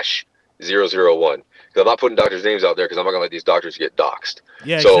 2019-001. Because I'm not putting doctors' names out there because I'm not going to let these doctors get doxxed.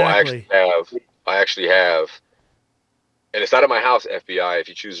 Yeah, so exactly. I actually have, and it's not at my house, FBI, if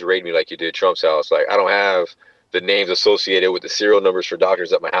you choose to raid me like you did Trump's house. Like, I don't have the names associated with the serial numbers for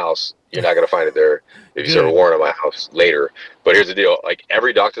doctors at my house. You're not going to find it there if you serve a warrant at my house later. But here's the deal. Like,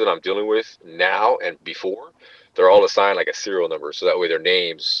 every doctor that I'm dealing with now and before, they're all assigned like a serial number. So that way their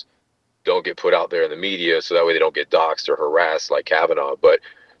names don't get put out there in the media. So that way they don't get doxxed or harassed like Kavanaugh. But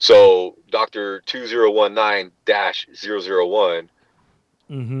so Dr. 2019-001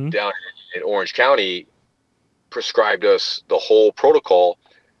 down in Orange County prescribed us the whole protocol,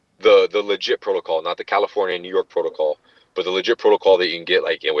 the legit protocol, not the California and New York protocol, but the legit protocol that you can get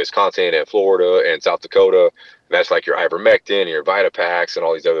like in Wisconsin and Florida and South Dakota. And that's like your ivermectin and your Vitapax and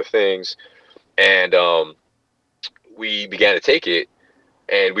all these other things. And we began to take it,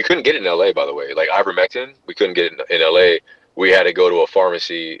 and we couldn't get it in LA, by the way. Like ivermectin, we couldn't get it in LA. We had to go to a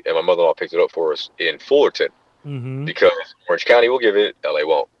pharmacy, and my mother-in-law picked it up for us in Fullerton because Orange County will give it, LA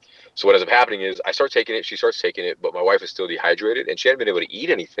won't. So what ends up happening is I start taking it, she starts taking it, but my wife is still dehydrated and she hadn't been able to eat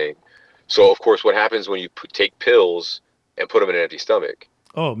anything. So of course, what happens when you take pills and put them in an empty stomach?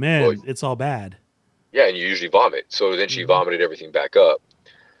 Oh man, Well, it's all bad. yeah, and you usually vomit. So then she vomited everything back up.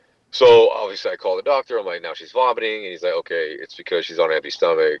 So obviously I call the doctor. I'm like, now she's vomiting. And he's like, okay, it's because she's on an empty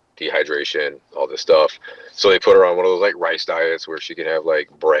stomach, dehydration, all this stuff. So they put her on one of those like rice diets where she can have like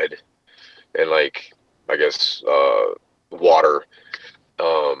bread and like, I guess, water,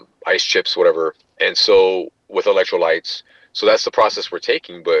 ice chips, whatever. And so with electrolytes, so that's the process we're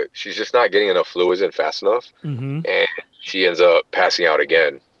taking, but she's just not getting enough fluids in fast enough. Mm-hmm. And she ends up passing out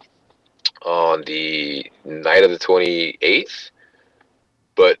again on the night of the 28th,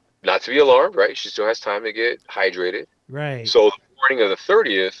 but not to be alarmed, right? She still has time to get hydrated. Right. So the morning of the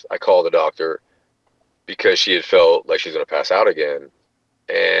 30th, I call the doctor because she had felt like she's going to pass out again.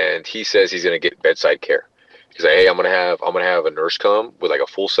 And he says he's going to get bedside care. He's like, hey, I'm going to have a nurse come with like a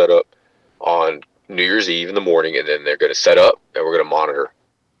full setup on New Year's Eve in the morning. And then they're going to set up and we're going to monitor.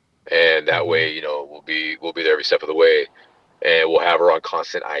 And that way, you know, we'll be there every step of the way. And we'll have her on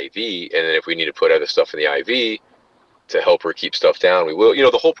constant IV. And then if we need to put other stuff in the IV to help her keep stuff down, we will. You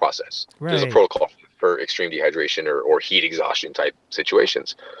know, the whole process. Right. There's a protocol for extreme dehydration or heat exhaustion type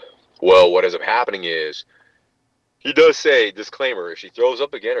situations. Well, what ends up happening is he does say, disclaimer, if she throws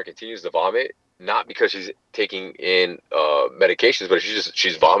up again or continues to vomit, not because she's taking in medications, but if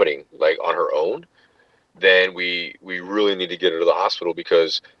she's vomiting like on her own, then we really need to get her to the hospital,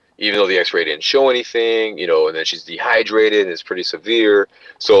 because even though the x-ray didn't show anything, you know, and then she's dehydrated and it's pretty severe.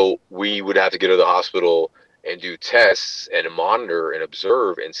 So we would have to get her to the hospital and do tests and monitor and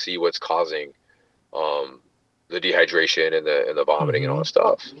observe and see what's causing the dehydration and the vomiting and all that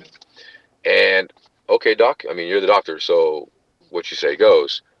stuff. And okay, doc, I mean, you're the doctor, so what you say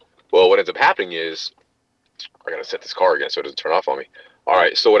goes. Well, what ends up happening is, I gotta set this car again so it doesn't turn off on me. All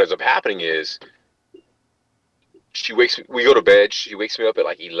right, so what ends up happening is we go to bed, she wakes me up at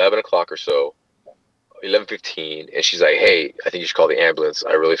like 11 o'clock or so, 11:15, and she's like, hey, I think you should call the ambulance.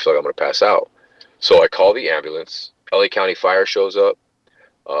 I really feel like I'm gonna pass out. So I call the ambulance. LA County Fire shows up.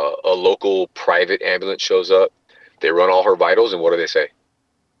 A local private ambulance shows up. They run all her vitals, and what do they say?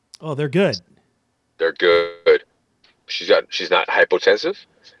 Oh, they're good. They're good. She's not hypotensive.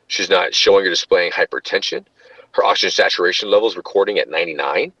 She's not showing or displaying hypertension. Her oxygen saturation level is recording at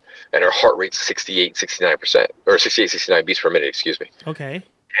 99, and her heart rate's 69%, or 69 beats per minute, excuse me. Okay.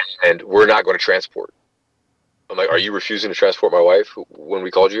 And we're not going to transport. I'm like, are you refusing to transport my wife when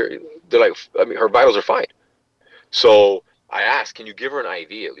we called you? They're like, I mean, her vitals are fine. So I asked, can you give her an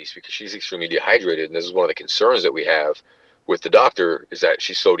IV at least, because she's extremely dehydrated, and this is one of the concerns that we have with the doctor, is that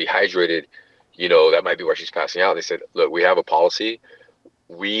she's so dehydrated, you know, that might be why she's passing out. They said, look, we have a policy.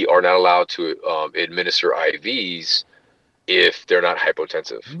 We are not allowed to administer IVs if they're not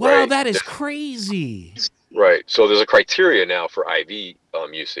hypotensive. Wow, right? that is crazy. Right. So there's a criteria now for IV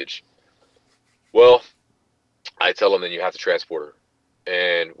usage. Well, I tell them then you have to transport her.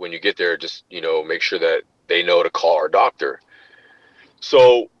 And when you get there, just, you know, make sure that they know to call our doctor.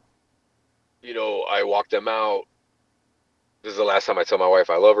 So, you know, I walk them out. This is the last time I tell my wife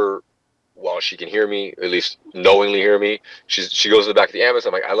I love her while she can hear me, at least knowingly hear me. She goes to the back of the ambulance.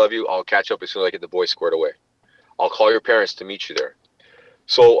 I'm like, I love you. I'll catch up as soon as I get the boys squared away. I'll call your parents to meet you there.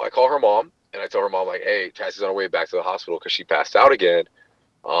 So I call her mom, and I tell her mom, like, hey, Tassie's on her way back to the hospital because she passed out again,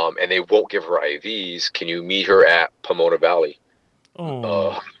 and they won't give her IVs. Can you meet her at Pomona Valley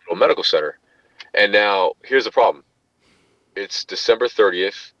Medical Center? And now here's the problem. It's December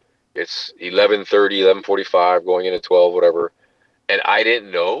 30th. It's 11:30, 11:45, going into 12, whatever. And I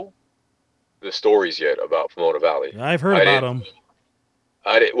didn't know the stories yet about Pomona Valley. I've heard about them.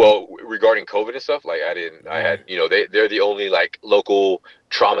 Well, regarding COVID and stuff, like I had, you know, they're the only like local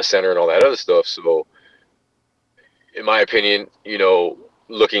trauma center and all that other stuff. So in my opinion, you know,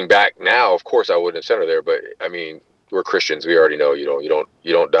 looking back now, of course I wouldn't have sent her there, but I mean, we're Christians. We already know, you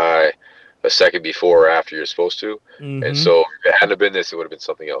don't die a second before or after you're supposed to. Mm-hmm. And so if it hadn't been this, it would have been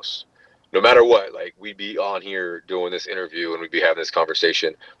something else. No matter what, like, we'd be on here doing this interview and we'd be having this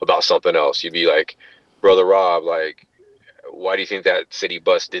conversation about something else. You'd be like, Brother Rob, like, why do you think that city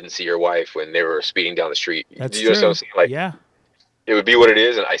bus didn't see your wife when they were speeding down the street? That's you know true. What I'm saying? Like, yeah. It would be what it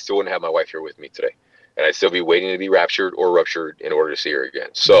is, and I still wouldn't have my wife here with me today. And I'd still be waiting to be raptured or ruptured in order to see her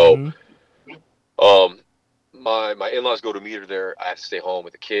again. So, my in-laws go to meet her there. I have to stay home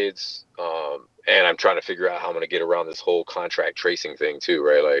with the kids. And I'm trying to figure out how I'm going to get around this whole contract tracing thing too,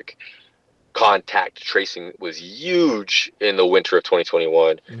 right? Like, contact tracing was huge in the winter of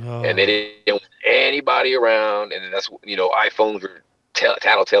 2021, and they didn't want anybody around. And that's, you know, iPhones were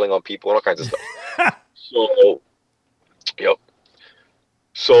tattletaling on people and all kinds of stuff. So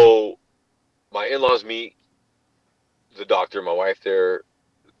So my in-laws meet the doctor, my wife there.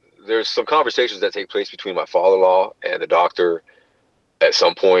 There's some conversations that take place between my father-in-law and the doctor at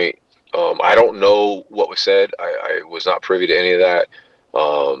some point. I don't know what was said. I was not privy to any of that.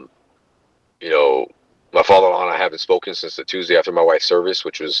 You know, my father-in-law and I haven't spoken since the Tuesday after my wife's service,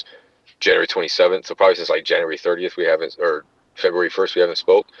 which was January 27th. So probably since like January 30th, we haven't, or February 1st, we haven't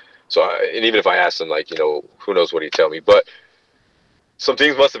spoke. So, and even if I asked him, like, you know, who knows what he'd tell me. But some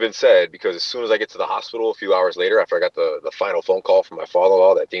things must have been said, because as soon as I get to the hospital a few hours later, after I got the final phone call from my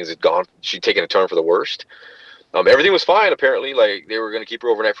father-in-law that things had gone, she'd taken a turn for the worst. Everything was fine, apparently. Like, they were going to keep her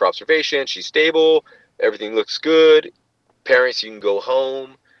overnight for observation. She's stable. Everything looks good. Parents, you can go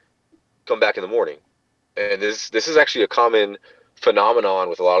home, come back in the morning. And this is actually a common phenomenon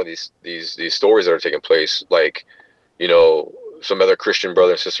with a lot of these stories that are taking place. Like, you know, some other Christian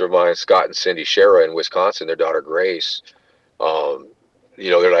brother and sister of mine, Scott and Cindy Shera in Wisconsin, their daughter Grace, you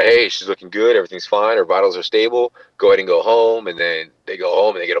know, they're like, hey, she's looking good. Everything's fine. Her vitals are stable. Go ahead and go home. And then they go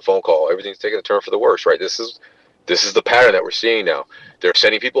home and they get a phone call. Everything's taking a turn for the worse, right? This is the pattern that we're seeing now. They're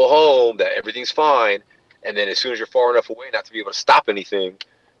sending people home that everything's fine. And then as soon as you're far enough away not to be able to stop anything,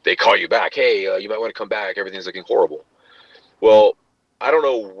 they call you back. Hey, you might want to come back. Everything's looking horrible. Well, I don't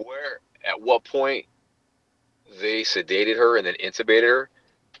know at what point they sedated her and then intubated her.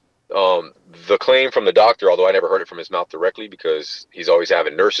 The claim from the doctor, although I never heard it from his mouth directly because he's always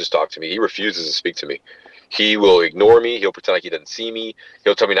having nurses talk to me, he refuses to speak to me. He will ignore me. He'll pretend like he doesn't see me.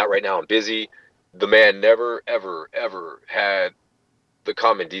 He'll tell me, not right now, I'm busy. The man never, ever, ever had the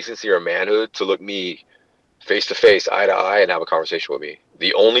common decency or manhood to look me face to face, eye to eye, and have a conversation with me.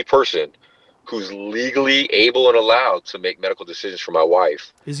 The only person who's legally able and allowed to make medical decisions for my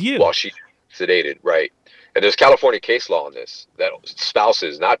wife is you, while she's sedated, right? And there's California case law on this, that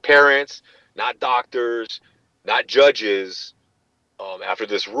spouses, not parents, not doctors, not judges, after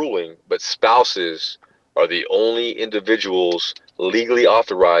this ruling, but spouses are the only individuals legally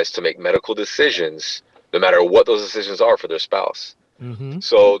authorized to make medical decisions, no matter what those decisions are, for their spouse. Mm-hmm.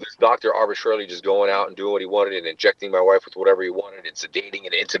 So this doctor arbitrarily just going out and doing what he wanted and injecting my wife with whatever he wanted and sedating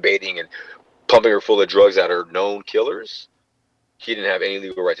and intubating and pumping her full of drugs that are known killers, he didn't have any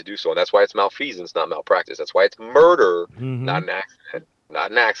legal right to do so. And that's why it's malfeasance, not malpractice. That's why it's murder, not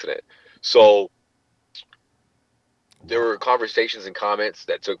an accident. So there were conversations and comments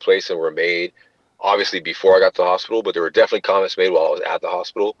that took place and were made, obviously, before I got to the hospital, but there were definitely comments made while I was at the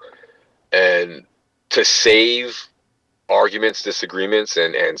hospital. And to save arguments, disagreements,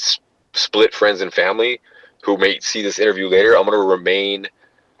 and split friends and family who may see this interview later, I'm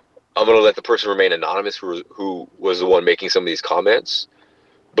going to let the person remain anonymous who was the one making some of these comments.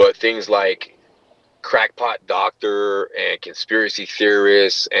 But things like crackpot doctor and conspiracy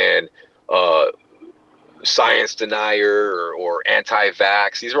theorists and science denier or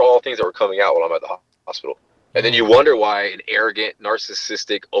anti-vax, these are all things that were coming out while I'm at the hospital. And then you wonder why an arrogant,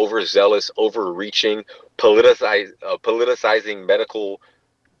 narcissistic, overzealous, overreaching, politicizing medical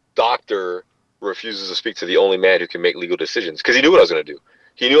doctor refuses to speak to the only man who can make legal decisions. Because he knew what I was going to do.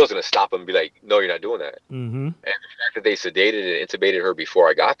 He knew I was going to stop him and be like, no, you're not doing that. Mm-hmm. And the fact that they sedated and intubated her before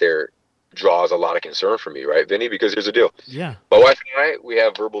I got there draws a lot of concern for me, right, Vinny? Because here's the deal. Yeah. My wife and I, we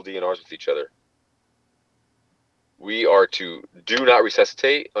have verbal DNRs with each other. We are to do not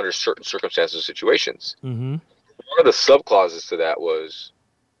resuscitate under certain circumstances or situations. Mm-hmm. One of the subclauses to that was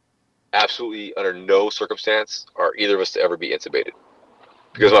absolutely under no circumstance are either of us to ever be intubated.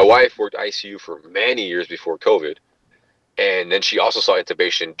 Because my wife worked ICU for many years before COVID. And then she also saw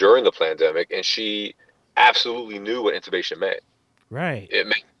intubation during the pandemic, and she absolutely knew what intubation meant. Right.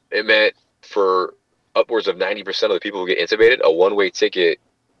 It meant for upwards of 90% of the people who get intubated, a one-way ticket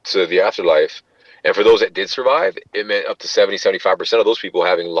to the afterlife. And for those that did survive, it meant up to 70-75% of those people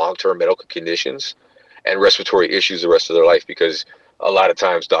having long-term medical conditions and respiratory issues the rest of their life. Because a lot of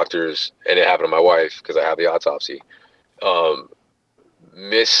times doctors, and it happened to my wife because I have the autopsy,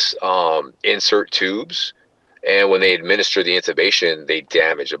 insert tubes. And when they administer the intubation, they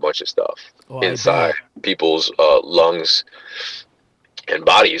damage a bunch of stuff inside people's lungs and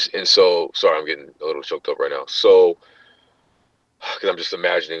bodies. And so, sorry, I'm getting a little choked up right now. So, because I'm just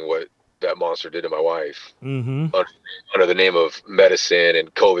imagining what that monster did to my wife under the name of medicine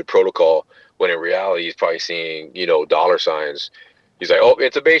and COVID protocol, when in reality he's probably seeing, dollar signs. He's like, oh,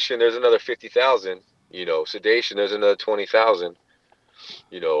 intubation, there's another 50,000. Sedation, there's another 20,000.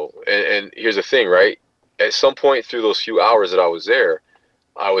 And here's the thing, right? At some point through those few hours that I was there,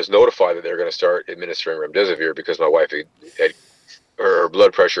 I was notified that they were going to start administering remdesivir because my wife had her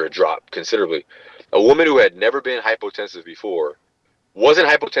blood pressure had dropped considerably. A woman who had never been hypotensive before wasn't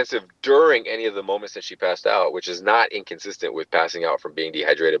hypotensive during any of the moments that she passed out, which is not inconsistent with passing out from being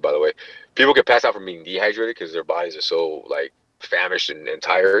dehydrated, by the way. People can pass out from being dehydrated because their bodies are so like famished and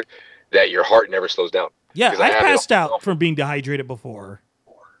tired that your heart never slows down. Yeah, I've passed out from being dehydrated before.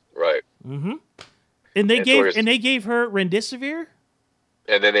 Right. Mm-hmm. And they gave her remdesivir?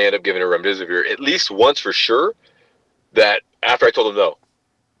 And then they end up giving her remdesivir at least once for sure. That after I told them no.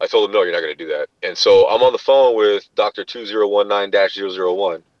 I told them, no, you're not going to do that. And so I'm on the phone with Dr.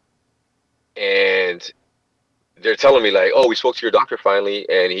 2019-001. And they're telling me, like, oh, we spoke to your doctor finally,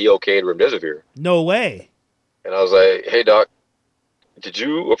 and he okayed remdesivir. No way. And I was like, hey, doc, did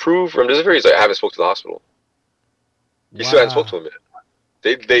you approve remdesivir? He's like, I haven't spoke to the hospital. He still hadn't spoke to him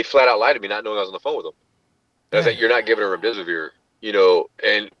yet. They flat out lied to me, not knowing I was on the phone with them. And I was like, you're not giving her remdesivir,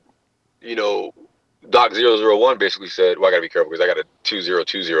 and, Doc 001 basically said, well, I got to be careful because I got a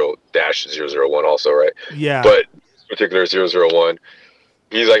 2020-001 also, right? Yeah. But this particular 001,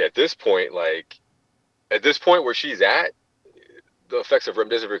 he's like, at this point where she's at, the effects of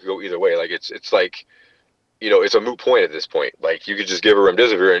remdesivir could go either way. Like, it's like, it's a moot point at this point. Like, you could just give her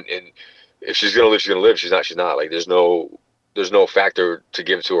remdesivir, and if she's going to live, she's going to live. She's not, she's not. Like, there's no factor to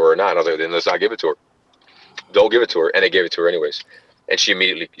give it to her or not. And I was like, then let's not give it to her. Don't give it to her. And they gave it to her anyways. And she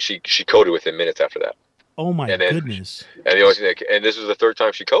immediately, she coded within minutes after that. Oh my goodness. And the only thing and this was the third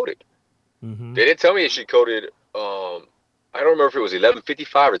time she coded. Mm-hmm. They didn't tell me she coded, I don't remember if it was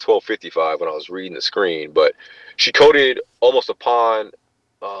 11:55 or 12:55 when I was reading the screen, but she coded almost upon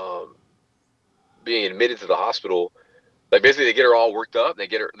being admitted to the hospital. Like, basically they get her all worked up, they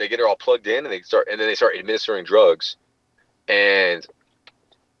get her all plugged in, and then they start administering drugs. And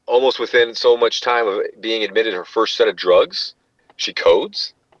almost within so much time of being admitted her first set of drugs, she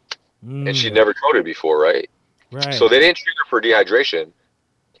codes, and she'd never coded before, right? Right. So they didn't treat her for dehydration.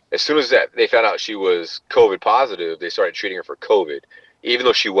 As soon as they found out she was COVID positive, they started treating her for COVID, even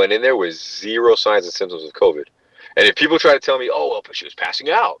though she went in there with zero signs and symptoms of COVID. And if people try to tell me, oh, well, but she was passing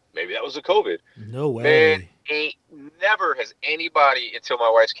out, maybe that was the COVID. No way. Man, never has anybody until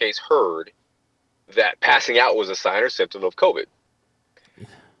my wife's case heard that passing out was a sign or symptom of COVID.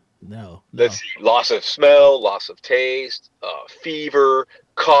 No. Let's see. Loss of smell, loss of taste, fever,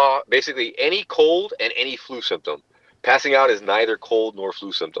 cough, basically any cold and any flu symptom. Passing out is neither cold nor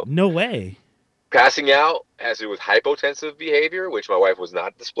flu symptom. No way. Passing out has to do with hypotensive behavior, which my wife was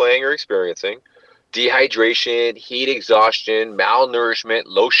not displaying or experiencing. Dehydration, heat exhaustion, malnourishment,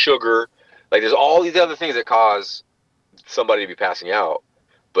 low sugar. Like, there's all these other things that cause somebody to be passing out.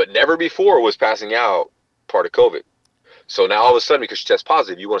 But never before was passing out part of COVID. So now all of a sudden, because she tests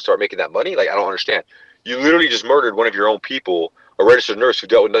positive, you want to start making that money? Like, I don't understand. You literally just murdered one of your own people, a registered nurse who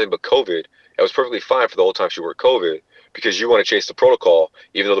dealt with nothing but COVID. It was perfectly fine for the whole time she worked COVID, because you want to chase the protocol,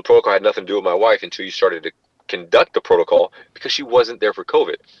 even though the protocol had nothing to do with my wife until you started to conduct the protocol, because she wasn't there for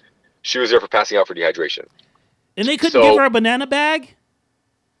COVID. She was there for passing out for dehydration. And they couldn't give her a banana bag?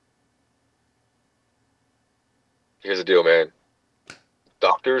 Here's the deal, man.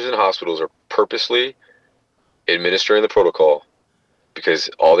 Doctors and hospitals are purposely administering the protocol because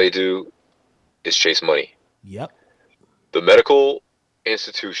all they do is chase money. Yep. The medical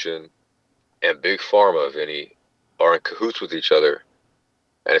institution and big pharma, if any, are in cahoots with each other,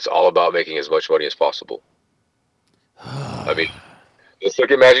 and it's all about making as much money as possible. I mean, let's look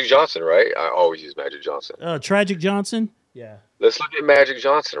at Magic Johnson, right? I always use Magic Johnson. Tragic Johnson? Yeah. Let's look at Magic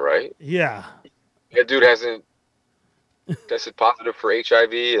Johnson, right? Yeah. That dude hasn't tested positive for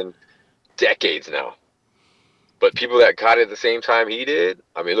HIV in decades now. But people that caught it at the same time he did,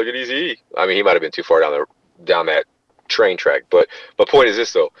 I mean, look at Eazy-E. I mean, he might have been too far down that train track. But my point is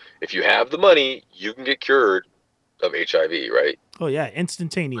this, though. If you have the money, you can get cured of HIV, right? Oh, yeah,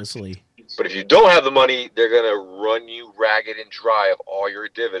 instantaneously. But if you don't have the money, they're going to run you ragged and dry of all your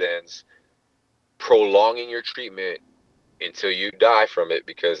dividends, prolonging your treatment until you die from it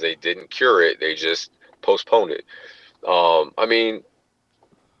because they didn't cure it. They just postponed it. I mean,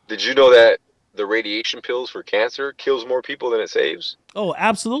 did you know that the radiation pills for cancer kills more people than it saves? Oh,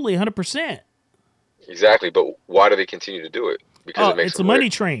 absolutely, 100%. Exactly, but why do they continue to do it? Because it makes it's a money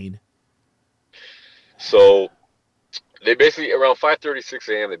train. So they basically, around 5:36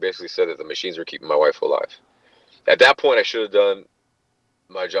 a.m., they basically said that the machines were keeping my wife alive. At that point, I should have done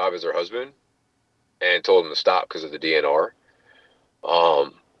my job as her husband and told them to stop because of the DNR.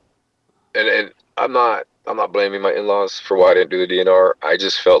 And I'm not blaming my in-laws for why I didn't do the DNR. I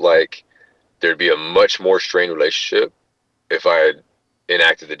just felt like there'd be a much more strained relationship if I had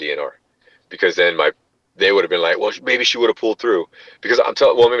enacted the DNR, because then they would have been like, well, maybe she would have pulled through. Because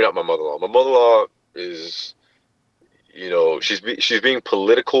well, maybe not my mother-in-law. My mother-in-law is, she's being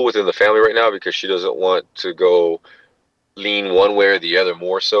political within the family right now because she doesn't want to go lean one way or the other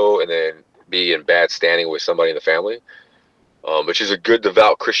more so, and then be in bad standing with somebody in the family. But she's a good,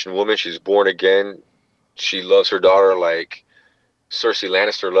 devout Christian woman. She's born again. She loves her daughter like Cersei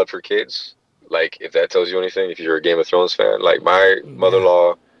Lannister loved her kids. Like, if that tells you anything, if you're a Game of Thrones fan, like my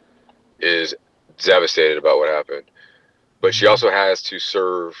mother-in-law is devastated about what happened. But she also has to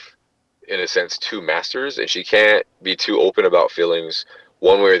serve, in a sense, two masters, and she can't be too open about feelings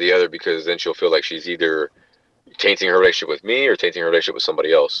one way or the other, because then she'll feel like she's either tainting her relationship with me or tainting her relationship with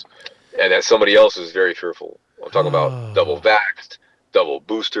somebody else. And that somebody else is very fearful. I'm talking about double vaxxed, double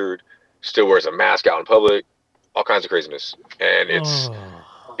boosted, still wears a mask out in public, all kinds of craziness. And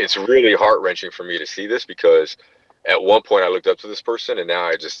it's really heart-wrenching for me to see this, because at one point I looked up to this person, and now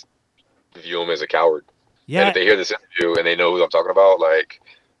I just view him as a coward. Yeah. And if they hear this interview and they know who I'm talking about, like,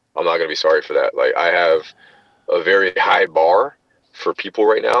 I'm not going to be sorry for that. Like, I have a very high bar for people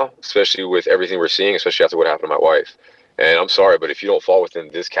right now, especially with everything we're seeing, especially after what happened to my wife. And I'm sorry, but if you don't fall within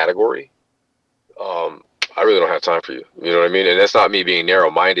this category, I really don't have time for you. You know what I mean? And that's not me being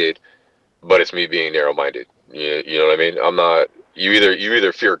narrow-minded, but it's me being narrow-minded. You know what I mean? I'm not. You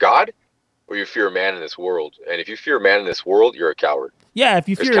either fear God or you fear man in this world. And if you fear man in this world, you're a coward. Yeah, if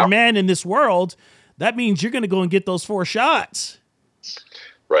you fear a man in this world, that means you're going to go and get those 4 shots.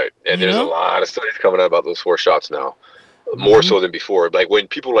 Right. And there's a lot of studies coming out about those 4 shots now, more so than before. Like when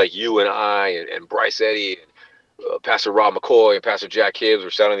people like you and I and Bryce Eddy and Pastor Rob McCoy and Pastor Jack Hibbs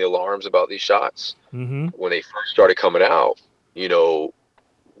were sounding the alarms about these shots, when they first started coming out, you know,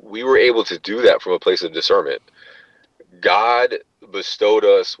 we were able to do that from a place of discernment. God bestowed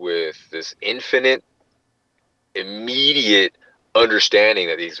us with this infinite, immediate understanding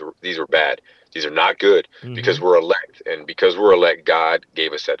that these are bad. These are not good, because we're elect. And because we're elect, God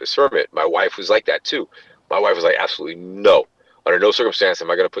gave us that discernment. My wife was like that too. My wife was like, absolutely no. Under no circumstance am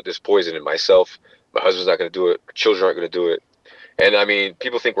I going to put this poison in myself. My husband's not going to do it. My children aren't going to do it. And I mean,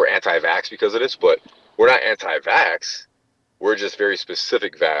 people think we're anti-vax because of this, but we're not anti-vax. We're just very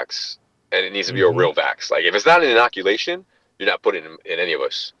specific vax, and it needs to be a real vax. Like, if it's not an inoculation, you're not putting it in any of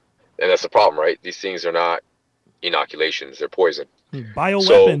us. And that's the problem, right? These things are not inoculations. They're poison.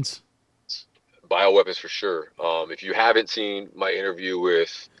 Bioweapons. So, bioweapons for sure. If you haven't seen my interview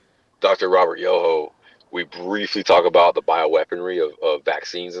with Dr. Robbert Yoho, we briefly talk about the bioweaponry of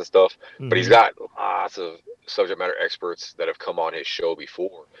vaccines and stuff. But he's got lots of subject matter experts that have come on his show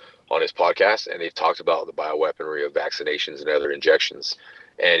before, on his podcast, and they've talked about the bioweaponry of vaccinations and other injections.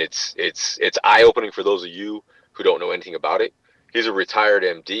 And it's eye-opening for those of you who don't know anything about it. He's a retired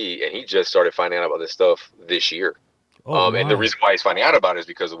MD, and he just started finding out about this stuff this year. And the reason why he's finding out about it is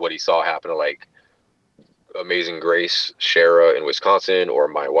because of what he saw happen to, like, Amazing Grace, Shara in Wisconsin, or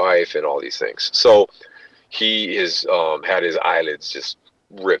my wife, and all these things. So he has had his eyelids just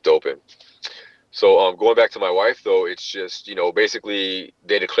ripped open. So going back to my wife, though, it's just, you know, basically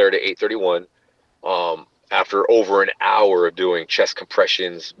they declared at 8:31 after over an hour of doing chest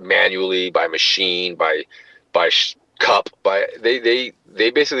compressions manually, by machine, by cup, they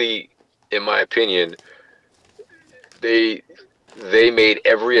basically, in my opinion, they made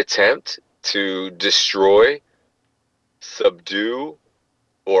every attempt to destroy, subdue,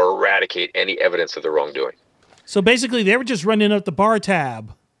 or eradicate any evidence of the wrongdoing. So basically, they were just running up the bar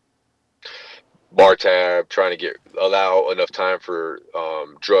tab, trying to allow enough time for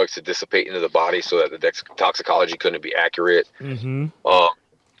drugs to dissipate into the body so that the toxicology couldn't be accurate. You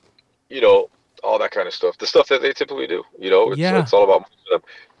know, all that kind of stuff. The stuff that they typically do. You know, it's all about them.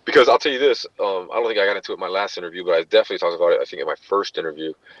 Because I'll tell you this, I don't think I got into it in my last interview, but I definitely talked about it, I think, in my first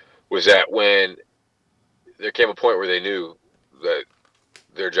interview, was that when there came a point where they knew that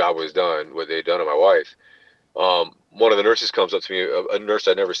their job was done, what they'd done to my wife, one of the nurses comes up to me, a nurse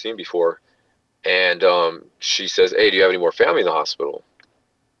I'd never seen before, and she says, "Hey, do you have any more family in the hospital?"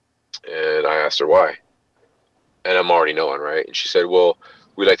 And I asked her why. And I'm already knowing, right? And she said, "Well,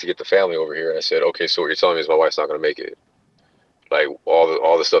 we'd like to get the family over here." And I said, "Okay, so what you're telling me is my wife's not going to make it. Like,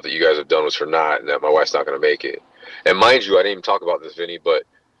 all the stuff that you guys have done was for naught, and that my wife's not going to make it." And mind you, I didn't even talk about this, Vinny, but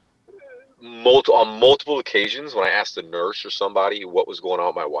on multiple occasions when I asked a nurse or somebody what was going on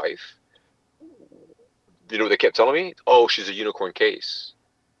with my wife, you know what they kept telling me? "Oh, she's a unicorn case.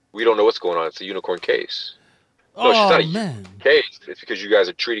 We don't know what's going on. It's a unicorn case." No, she's not a unicorn case. It's because you guys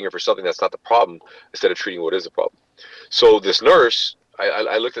are treating her for something that's not the problem instead of treating what is the problem. So this nurse,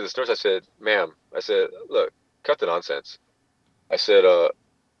 I looked at this nurse, I said, "Ma'am," I said, "look, cut the nonsense." I said,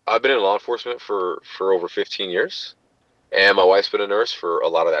 "I've been in law enforcement for over 15 years, and my wife's been a nurse for a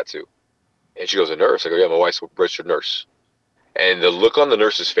lot of that too." And she goes, "A nurse?" I go, "Yeah, my wife's a registered nurse." And the look on the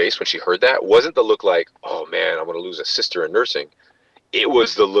nurse's face when she heard that wasn't the look like, "Oh man, I'm going to lose a sister in nursing." It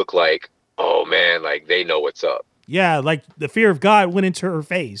was the look like, "Oh man, like they know what's up." Yeah, like the fear of God went into her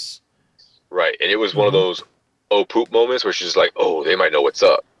face. Right. And it was one of those oh poop moments where she's just like, oh, they might know what's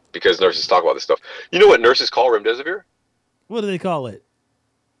up because nurses talk about this stuff. You know what nurses call remdesivir? What do they call it?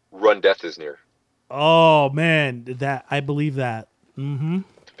 Run death is near. Oh man, that I believe that. Mm-hmm.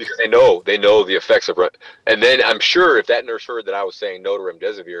 Because they know the effects of run. And then I'm sure if that nurse heard that I was saying no to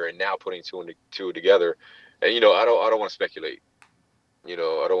remdesivir and now putting two together, and I don't want to speculate. I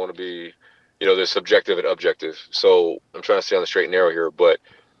don't want to be, there's subjective and objective. So I'm trying to stay on the straight and narrow here, but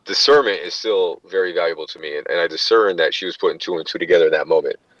discernment is still very valuable to me. And I discerned that she was putting two and two together in that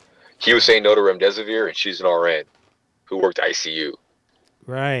moment. He was saying no to remdesivir and she's an RN who worked ICU.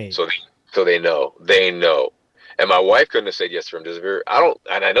 Right. So they know. And my wife couldn't have said yes to remdesivir.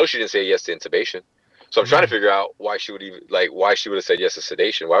 And I know she didn't say yes to intubation. So I'm trying to figure out why she would have said yes to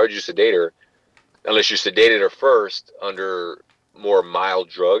sedation. Why would you sedate her unless you sedated her first under more mild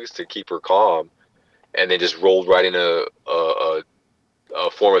drugs to keep her calm, and then just rolled right in a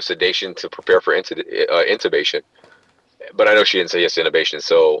form of sedation to prepare for intubation. But I know she didn't say yes to intubation.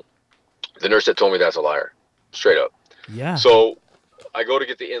 So the nurse that told me that's a liar, straight up. Yeah. So I go to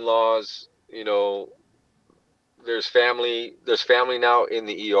get the in-laws. There's family now in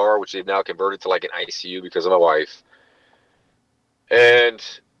the ER, which they've now converted to like an ICU because of my wife. And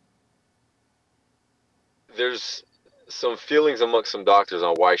there's some feelings amongst some doctors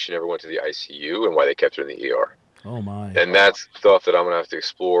on why she never went to the ICU and why they kept her in the ER. Oh my. And that's stuff that I'm going to have to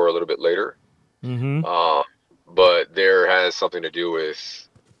explore a little bit later. Mm-hmm. But there has something to do with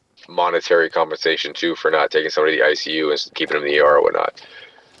monetary compensation too for not taking somebody to the ICU and keeping them in the ER or whatnot.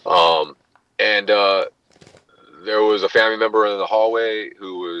 There was a family member in the hallway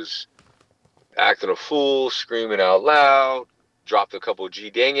who was acting a fool, screaming out loud, dropped a couple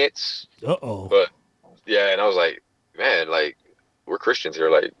G dang it's. Uh-oh. But yeah, and I was like, man, like, we're Christians here.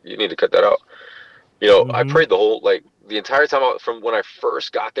 Like, you need to cut that out. I prayed the entire time from when I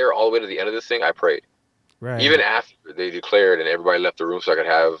first got there all the way to the end of this thing, I prayed. Right. Even after they declared and everybody left the room so I could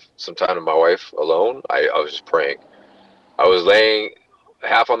have some time with my wife alone, I was just praying. I was laying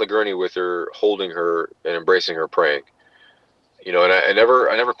half on the gurney with her, holding her and embracing her, praying. And I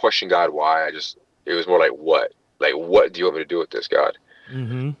never questioned God why. It was more like, what? Like, what do you want me to do with this, God?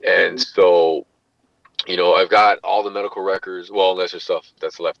 Mm-hmm. And so, I've got all the medical records. Well, unless there's stuff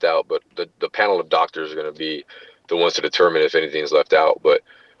that's left out, but the panel of doctors are going to be the ones to determine if anything's left out. But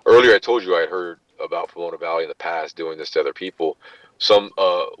earlier I told you I had heard about Pomona Valley in the past doing this to other people.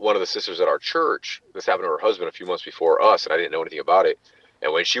 One of the sisters at our church, this happened to her husband a few months before us, and I didn't know anything about it.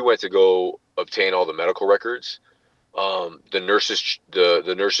 And when she went to go obtain all the medical records, the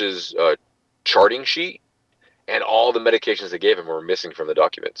nurse's charting sheet and all the medications they gave him were missing from the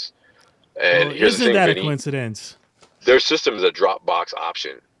documents. And here's the thing, that Vinny, a coincidence? Their system is a Dropbox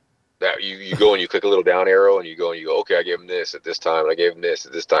option that you go and you click a little down arrow and you go, okay, I gave him this at this time, and I gave him this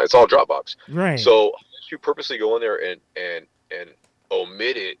at this time. It's all Dropbox. Right. So you purposely go in there and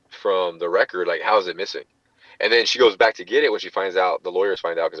omit it from the record. Like, how is it missing? And then she goes back to get it when she finds out, the lawyers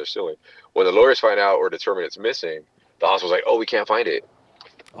find out because they're suing. When the lawyers find out or determine it's missing, the hospital's like, oh, we can't find it.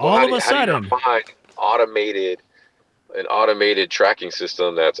 All of a sudden. How do you not find an automated tracking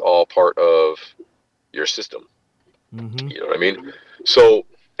system that's all part of your system? Mm-hmm. You know what I mean? So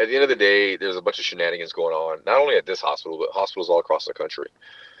at the end of the day, there's a bunch of shenanigans going on, not only at this hospital, but hospitals all across the country.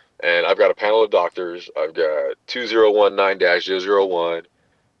 And I've got a panel of doctors. I've got 2019-001,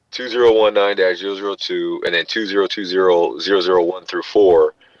 2019-002, and then 2020-001 through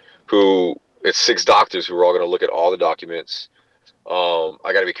 4, who it's 6 doctors who are all going to look at all the documents. I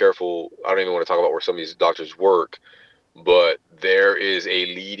got to be careful. I don't even want to talk about where some of these doctors work, but there is a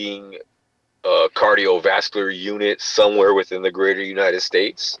leading cardiovascular unit somewhere within the greater United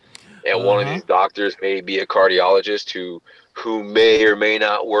States. And one of these doctors may be a cardiologist who may or may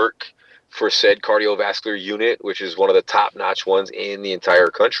not work for said cardiovascular unit, which is one of the top-notch ones in the entire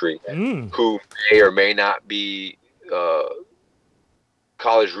country, who may or may not be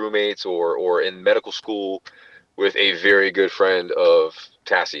college roommates or in medical school with a very good friend of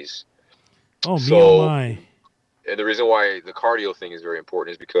Tassie's. Oh, so, my. And the reason why the cardio thing is very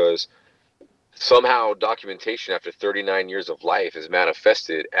important is because somehow documentation after 39 years of life is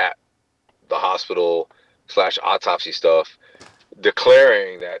manifested at the hospital / autopsy stuff,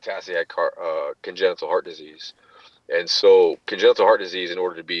 declaring that Tassie had congenital heart disease. And so congenital heart disease, in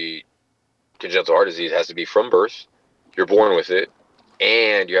order to be congenital heart disease, has to be from birth. You're born with it.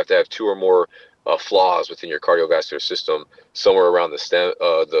 And you have to have 2 or more flaws within your cardiovascular system, somewhere around the stem,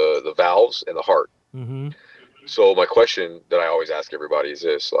 the valves and the heart. Mm-hmm. So my question that I always ask everybody is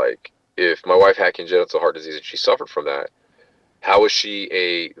this: like, if my wife had congenital heart disease and she suffered from that, How was she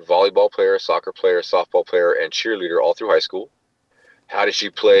a volleyball player, soccer player, softball player, and cheerleader all through high school? How did she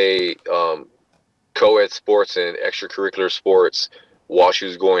play co-ed sports and extracurricular sports while she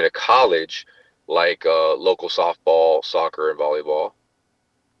was going to college, like local softball, soccer, and volleyball?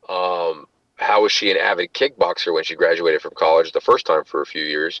 How was she an avid kickboxer when she graduated from college the first time for a few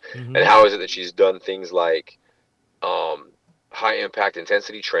years? Mm-hmm. And how is it that she's done things like high impact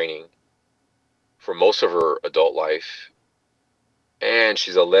intensity training for most of her adult life? And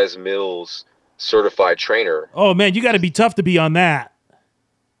she's a Les Mills certified trainer. Oh man, you got to be tough to be on that.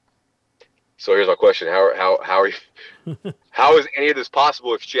 So here's my question: How are you? How is any of this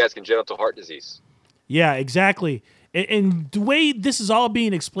possible if she has congenital heart disease? Yeah, exactly. And the way this is all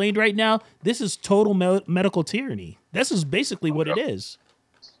being explained right now, this is total medical tyranny. This is basically what it is.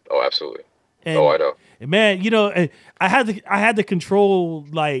 Oh, absolutely. And, I know. And man, I had to control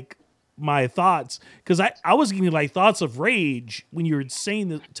like my thoughts because I was getting like thoughts of rage when you were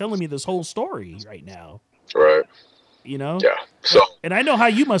telling me this whole story right now. Right. Yeah. So. And I know how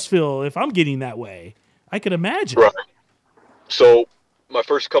you must feel if I'm getting that way. I could imagine. Right. So my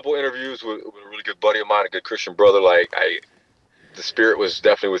first couple interviews with a really good buddy of mine, a good Christian brother, the spirit was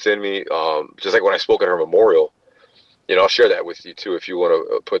definitely within me. Just like when I spoke at her memorial, I'll share that with you too if you want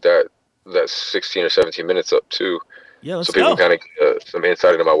to put that 16 or 17 minutes up too. Yeah, let's so people kind of get some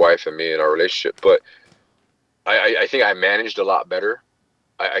insight into my wife and me and our relationship. But I think I managed a lot better.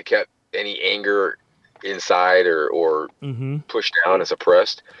 I kept any anger inside or pushed down and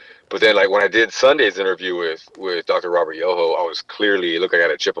suppressed. But then, like when I did Sunday's interview with Dr. Robbert Yoho, I was clearly I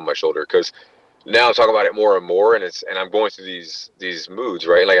got a chip on my shoulder because now I'm talking about it more and more, and I'm going through these moods,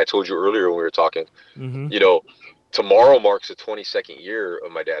 right? Like I told you earlier when we were talking, tomorrow marks the 22nd year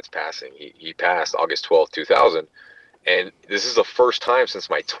of my dad's passing. He passed August 12th, 2000, and this is the first time since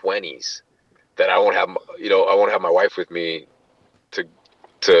my 20s that I won't have my wife with me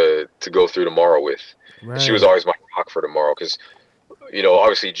to go through tomorrow with. Right. She was always my rock for tomorrow because.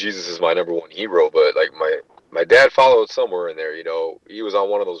 Obviously Jesus is my number one hero, but like my dad followed somewhere in there. He was on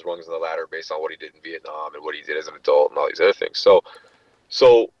one of those rungs in the ladder based on what he did in Vietnam and what he did as an adult and all these other things.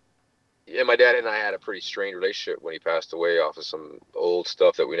 So yeah, my dad and I had a pretty strained relationship when he passed away off of some old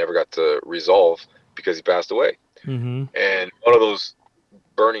stuff that we never got to resolve because he passed away. Mm-hmm. And one of those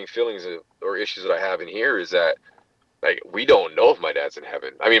burning feelings or issues that I have in here is that like we don't know if my dad's in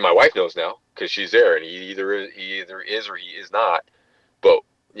heaven. I mean, my wife knows now because she's there, and he either is or he is not. But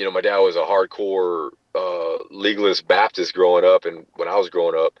my dad was a hardcore legalist Baptist growing up, and when I was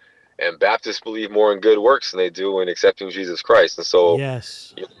growing up, and Baptists believe more in good works than they do in accepting Jesus Christ. And so,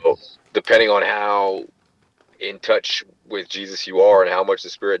 yes, depending on how in touch with Jesus you are and how much the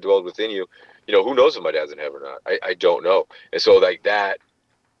Spirit dwells within you, who knows if my dad's in heaven or not? I don't know. And so, like that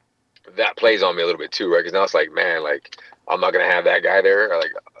plays on me a little bit too, right? Because now it's like, man, like I'm not gonna have that guy there.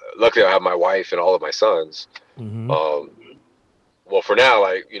 Like, luckily I have my wife and all of my sons. Mm-hmm. Well, for now,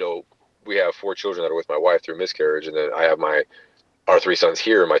 we have 4 children that are with my wife through miscarriage, and then I have our 3 sons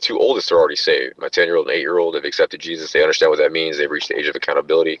here. My 2 oldest are already saved. My 10-year-old and 8-year-old have accepted Jesus. They understand what that means. They've reached the age of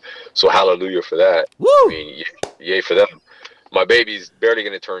accountability. So hallelujah for that. Woo! I mean, yay for them. My baby's barely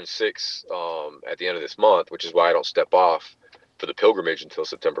going to turn 6 at the end of this month, which is why I don't step off for the pilgrimage until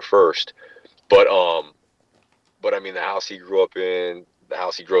September 1st. But I mean, the house he grew up in, the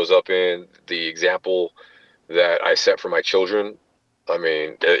house he grows up in, the example that I set for my children. I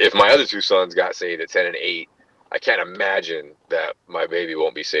mean, if my other 2 sons got saved at 10 and 8, I can't imagine that my baby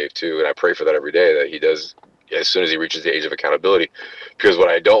won't be saved too. And I pray for that every day, that he does as soon as he reaches the age of accountability. Because what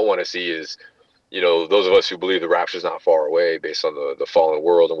I don't want to see is, those of us who believe the rapture is not far away based on the fallen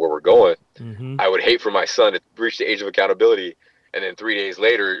world and where we're going, mm-hmm. I would hate for my son to reach the age of accountability, and then 3 days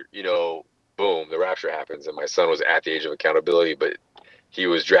later, boom, the rapture happens, and my son was at the age of accountability, but he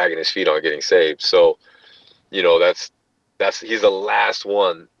was dragging his feet on getting saved. So, he's the last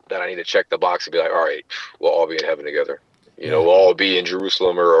one that I need to check the box and be like, all right, we'll all be in heaven together. We'll all be in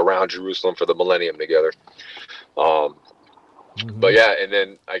Jerusalem or around Jerusalem for the millennium together. Mm-hmm. But yeah, and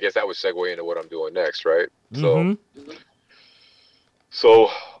then I guess that would segue into what I'm doing next, right? Mm-hmm. So,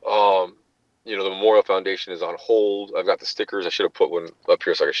 the Memorial Foundation is on hold. I've got the stickers. I should have put one up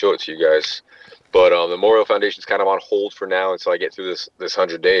here so I could show it to you guys. But the Memorial Foundation is kind of on hold for now until I get through this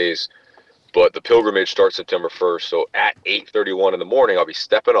 100 days. But the pilgrimage starts September 1st. So at 8:31 in the morning, I'll be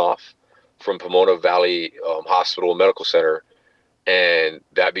stepping off from Pomona Valley Hospital and Medical Center. And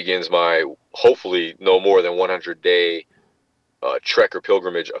that begins my, hopefully, no more than 100-day trek or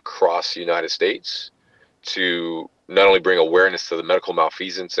pilgrimage across the United States to not only bring awareness to the medical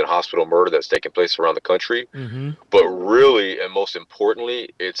malfeasance and hospital murder that's taking place around the country, mm-hmm. but really, and most importantly,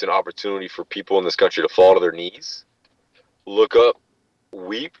 it's an opportunity for people in this country to fall to their knees look up,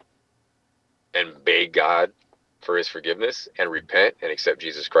 weep, and beg God for his forgiveness and repent and accept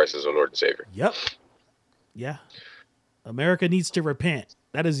Jesus Christ as our Lord and Savior. Yep. Yeah. America needs to repent.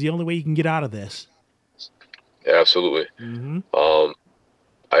 That is the only way you can get out of this. Yeah, absolutely. Mm-hmm.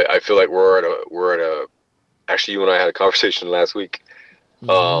 I feel like we're at a actually, you and I had a conversation last week,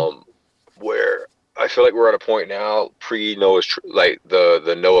 where I feel like we're at a point now pre-Noah's like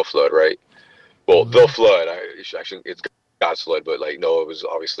the Noah flood, right? Well, the flood. It's God's flood, but like Noah was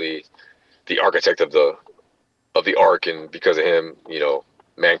obviously the architect of the ark, and because of him,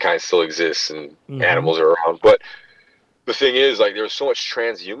 mankind still exists and animals are around. But the thing is, like, there was so much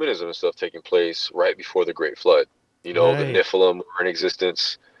transhumanism and stuff taking place right before the Great Flood. The Nephilim were in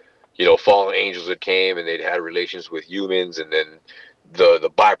existence. Fallen angels that came and they'd had relations with humans, and then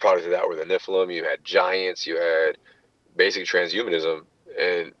the byproduct of that were the Nephilim. You had giants, you had basic transhumanism,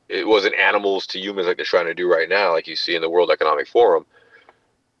 and it wasn't animals to humans like they're trying to do right now, like you see in the World Economic Forum.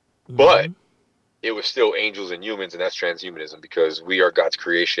 But it was still angels and humans, and that's transhumanism, because we are God's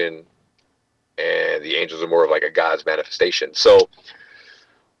creation and the angels are more of like a God's manifestation. So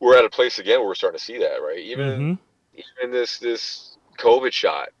we're at a place again where we're starting to see that, right? Even this COVID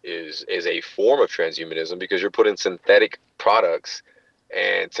shot is a form of transhumanism, because you're putting synthetic products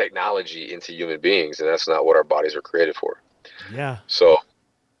and technology into human beings, and that's not what our bodies are created for. Yeah. So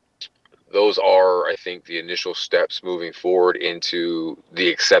those are, I think, the initial steps moving forward into the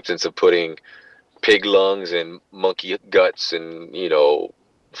acceptance of putting pig lungs and monkey guts and,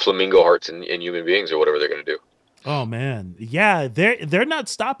 flamingo hearts in human beings, or whatever they're going to do. Oh man. Yeah. They're not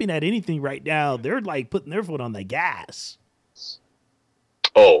stopping at anything right now. They're like putting their foot on the gas.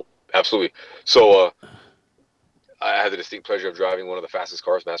 Oh, absolutely. So, I had the distinct pleasure of driving one of the fastest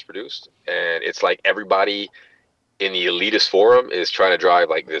cars mass produced, and it's like everybody in the elitist forum is trying to drive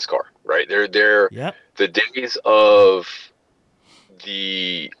like this car, right? They're the days of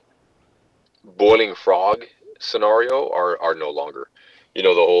the boiling frog scenario are no longer. The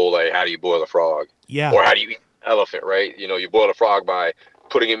whole, like, how do you boil a frog? Yeah. Or how do you eat an elephant, right? You boil a frog by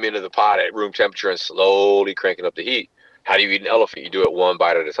putting him into the pot at room temperature and slowly cranking up the heat. How do you eat an elephant? You do it one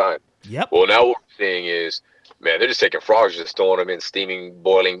bite at a time. Yep. Well, now what we're seeing is, man, they're just taking frogs, just throwing them in steaming,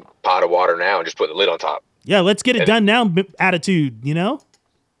 boiling pot of water now, and just putting the lid on top. Yeah, let's get it done now attitude,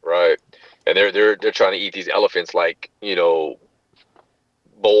 Right. And they're trying to eat these elephants like,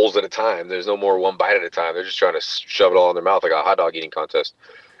 bowls at a time. There's no more one bite at a time. They're just trying to shove it all in their mouth like a hot dog eating contest.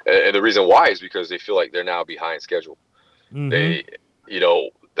 And the reason why is because they feel like they're now behind schedule. They,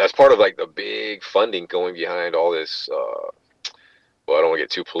 that's part of like the big funding going behind all this. Well, I don't want to get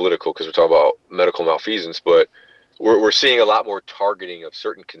too political because we're talking about medical malfeasance, but we're seeing a lot more targeting of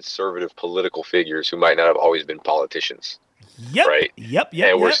certain conservative political figures who might not have always been politicians. Yep. Right. Yep.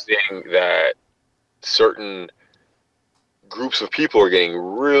 And we're seeing that certain groups of people are getting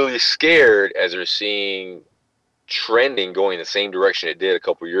really scared as they're seeing trending going the same direction it did a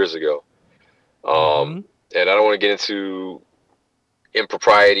couple years ago. And I don't want to get into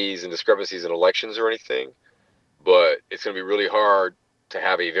improprieties and discrepancies in elections or anything, but it's going to be really hard to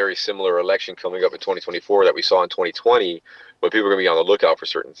have a very similar election coming up in 2024 that we saw in 2020, when people are going to be on the lookout for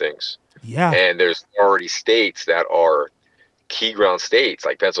certain things. Yeah. And there's already states that are key ground states,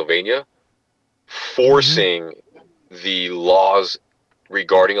 like Pennsylvania, forcing the laws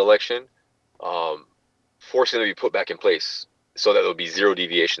regarding election, forcing them to be put back in place so that there'll be zero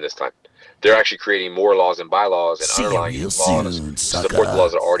deviation this time. They're actually creating more laws and bylaws and underlying laws to support the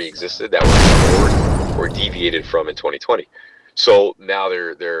laws that already existed that were ignored or deviated from in 2020. So now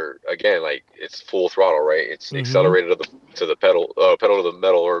they're again, like, it's full throttle, right? It's accelerated to the pedal to the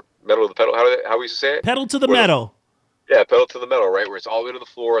metal, or metal to the pedal. How we used to say it? Pedal to the metal. Yeah, pedal to the metal, right? Where it's all the way to the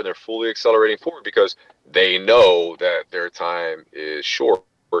floor and they're fully accelerating forward because they know that their time is short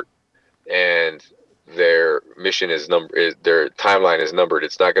and their mission is their timeline is numbered.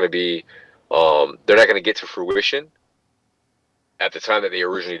 It's not going to be, they're not going to get to fruition at the time that they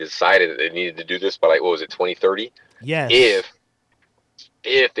originally decided that they needed to do this by, like, what was it, 2030? Yes.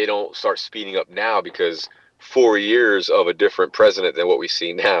 If they don't start speeding up now, because 4 years of a different president than what we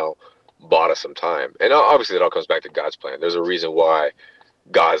see now bought us some time. And obviously it all comes back to God's plan. There's a reason why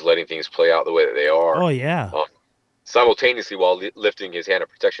God's letting things play out the way that they are. Oh, yeah. Simultaneously while lifting his hand of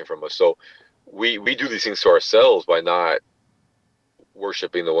protection from us. So we do these things to ourselves by not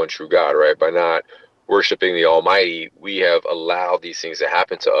worshiping the one true God, right? By not worshiping the Almighty. We have allowed these things to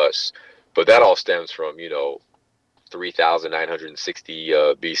happen to us. But that all stems from, 3,960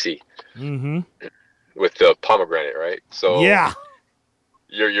 BC with the pomegranate, right? So yeah,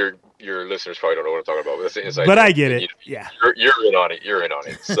 your listeners probably don't know what I'm talking about, but that's the inside. But I get it. Yeah, you're in on it. You're in on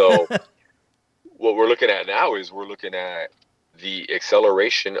it. So what we're looking at now is we're looking at the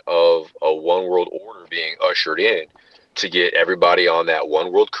acceleration of a one world order being ushered in to get everybody on that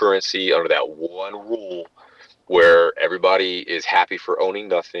one world currency under that one rule where everybody is happy for owning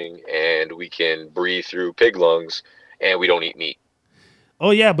nothing and we can breathe through pig lungs and we don't eat meat.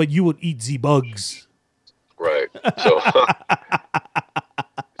 Oh yeah, but you would eat the bugs. Right. So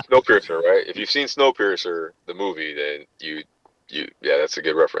Snowpiercer, right? If you've seen Snowpiercer, the movie, then yeah, that's a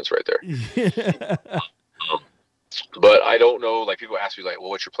good reference right there. But I don't know, like people ask me like, well,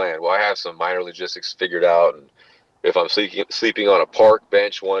 what's your plan? Well, I have some minor logistics figured out, and if I'm sleeping on a park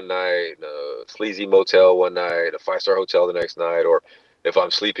bench one night, a sleazy motel one night, a 5-star hotel the next night, or if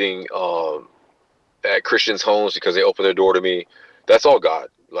I'm sleeping at Christians' homes because they open their door to me, that's all God.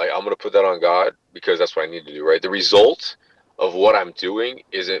 Like, I'm going to put that on God because that's what I need to do, right? The result of what I'm doing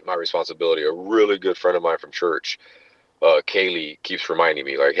isn't my responsibility. A really good friend of mine from church, Kaylee, keeps reminding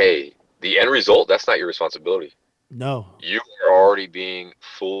me, like, hey, the end result, that's not your responsibility. No. You are already being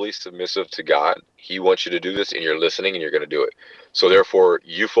fully submissive to God. He wants you to do this, and you're listening, and you're going to do it. So therefore,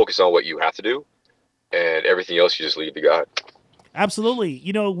 you focus on what you have to do, and everything else you just leave to God. Absolutely.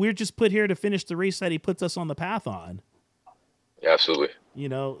 You know, we're just put here to finish the race that he puts us on the path on. Absolutely. You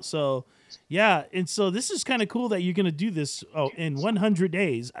know, so yeah. And so this is kind of cool that you're going to do this in 100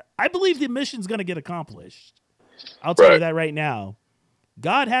 days. I believe the mission's going to get accomplished. I'll tell you that right now.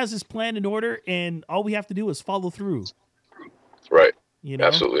 God has his plan in order, and all we have to do is follow through. Right. You know?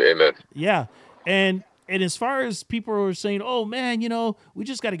 Absolutely. Amen. Yeah. And as far as people are saying, oh man, you know, we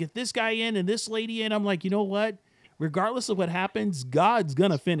just got to get this guy in and this lady in. I'm like, you know what? Regardless of what happens, God's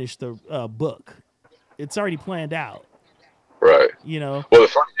going to finish the book. It's already planned out. Right. You know? Well, the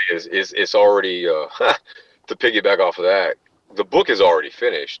funny thing is it's already, to piggyback off of that, the book is already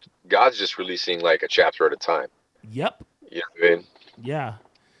finished. God's just releasing like a chapter at a time. Yep. You know what I mean? Yeah.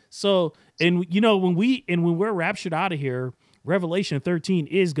 So, and you know, when we're raptured out of here, Revelation 13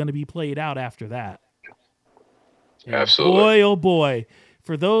 is going to be played out after that. And absolutely. Boy, oh boy.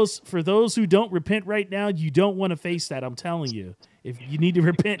 For those who don't repent right now, you don't want to face that. I'm telling you, if you need to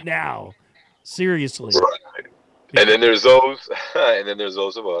repent now, seriously. Right. And then there's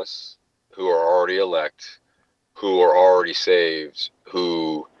those of us who are already elect, who are already saved,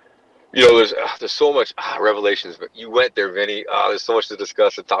 who, you know, there's so much Revelations, but you went there, Vinny. There's so much to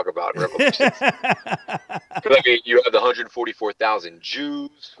discuss and talk about in Revelations. Because I mean, you have the 144,000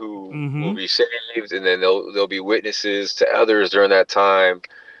 Jews who will be saved, and then they'll be witnesses to others during that time.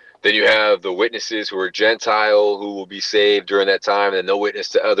 Then you have the witnesses who are Gentile who will be saved during that time, and they'll witness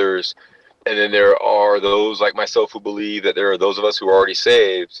to others. And then there are those like myself who believe that there are those of us who are already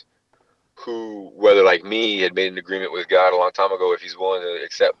saved, who, whether like me, had made an agreement with God a long time ago, if he's willing to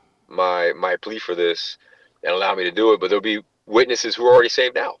accept my plea for this and allow me to do it. But there'll be witnesses who are already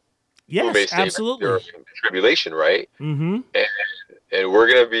saved now. Yes, who may stay absolutely. During tribulation, right? Mm-hmm. And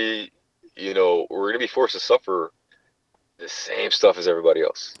we're gonna be, you know, we're gonna be forced to suffer the same stuff as everybody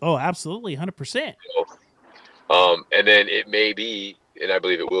else. Oh, absolutely, 100%. You know? And then it may be, and I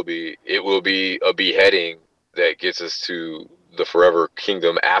believe it will be a beheading that gets us to the forever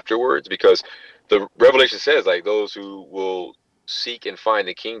kingdom afterwards, because the Revelation says like those who will seek and find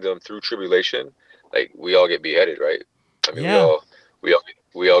the kingdom through tribulation, like we all get beheaded, right? I mean,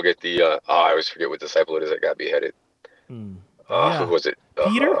 we all get the I always forget what disciple it is that got beheaded. Who was it?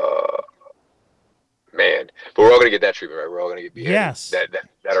 Peter? Man, but we're all gonna get that treatment, right? We're all gonna get beheaded. Yes.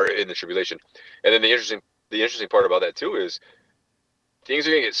 That are in the tribulation. And then the interesting part about that too is things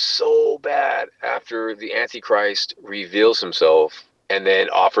are gonna get so bad after the Antichrist reveals himself and then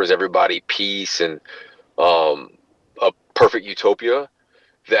offers everybody peace and a perfect utopia,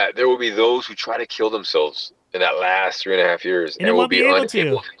 that there will be those who try to kill themselves in that last 3.5 years and will be unable to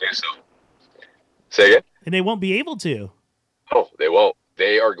do so. Say again? And they won't be able to. No, they won't.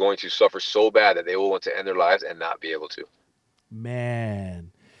 They are going to suffer so bad that they will want to end their lives and not be able to.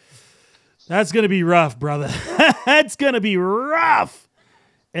 Man, that's going to be rough, brother. That's going to be rough.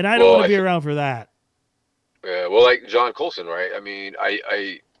 And I don't want to be around for that. Yeah, well, like John Colson, right? I mean,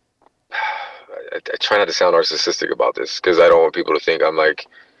 I try not to sound narcissistic about this because I don't want people to think I'm like,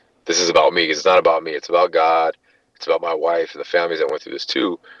 this is about me. It's not about me. It's about God. It's about my wife and the families that went through this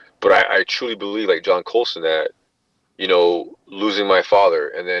too. But I truly believe, like John Colson, that, you know, losing my father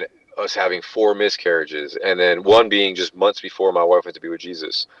and then us having 4 miscarriages and then one being just months before my wife went to be with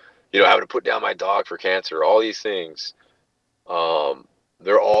Jesus, you know, having to put down my dog for cancer, all these things,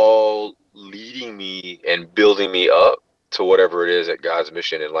 they're all leading me and building me up to whatever it is that God's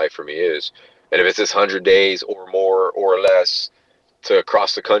mission in life for me is. And if it's this 100 days or more or less to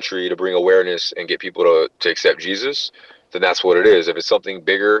cross the country to bring awareness and get people to accept Jesus, then that's what it is. If it's something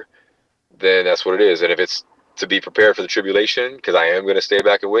bigger, then that's what it is. And if it's to be prepared for the tribulation, because I am going to stay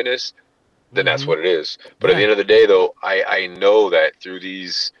back and witness, then that's what it is. But at the end of the day, though, I know that through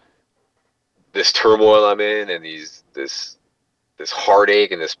this turmoil I'm in, and this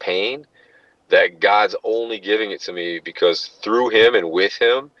heartache and this pain, that God's only giving it to me because through him and with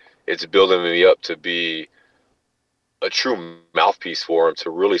him, it's building me up to be a true mouthpiece for him, to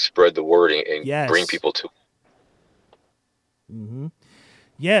really spread the word and bring people to him.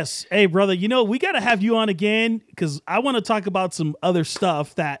 Yes. Hey, brother, we got to have you on again, because I want to talk about some other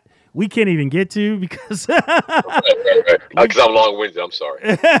stuff that we can't even get to because because I'm long-winded. I'm sorry.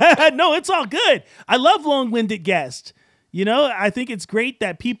 No, it's all good. I love long-winded guests. I think it's great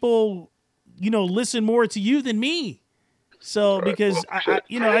that people, listen more to you than me. So, because I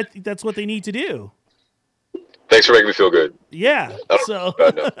think that's what they need to do. Thanks for making me feel good. Yeah.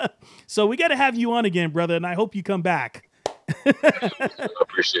 So we got to have you on again, brother, and I hope you come back. I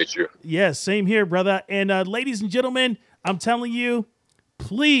appreciate you. Yes, same here, brother. And ladies and gentlemen, I'm telling you,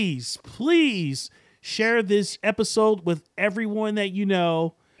 please share this episode with everyone that you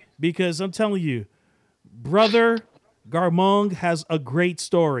know, because I'm telling you, brother Garmong has a great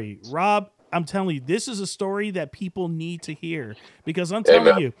story. Rob, I'm telling you, this is a story that people need to hear, because I'm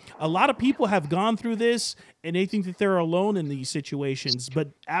telling you, a lot of people have gone through this and they think that they're alone in these situations, but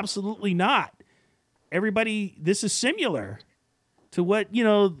absolutely not. Everybody, this is similar to what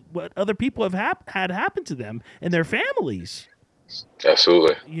other people have had happen to them and their families.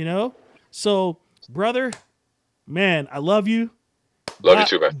 Absolutely. So brother, man, I love you. Love you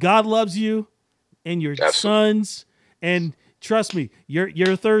too, man. God loves you and your sons. And trust me,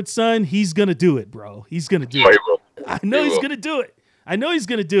 your third son, he's going to do it, bro. He's going to do it. He will. I know he's going to do it. I know he's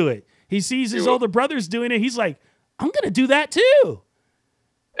going to do it. He sees his older brothers doing it. He's like, I'm going to do that too.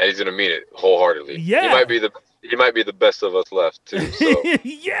 And he's going to mean it wholeheartedly. Yeah. He might be the best of us left too. So.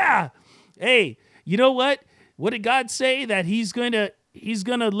 Yeah. Hey, you know what? What did God say? That he's going to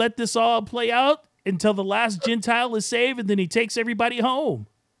let this all play out until the last Gentile is saved, and then he takes everybody home.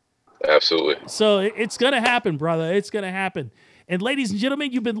 Absolutely. So it's going to happen, brother. It's going to happen. And ladies and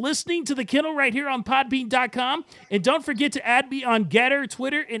gentlemen, you've been listening to The Kennel right here on podbean.com. And don't forget to add me on Getter,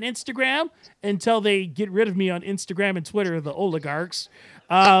 Twitter, and Instagram until they get rid of me on Instagram and Twitter, the oligarchs.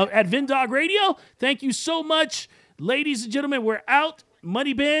 At Vindog Radio, thank you so much. Ladies and gentlemen, we're out.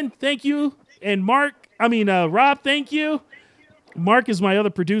 Money Ben, thank you. And Rob, thank you. Mark is my other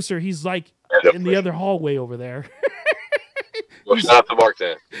producer. He's like in the other hallway over there. Well, shout out to Mark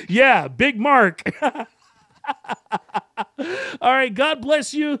then. Yeah, big Mark. All right, God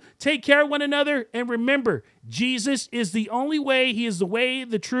bless you. Take care of one another. And remember, Jesus is the only way. He is the way,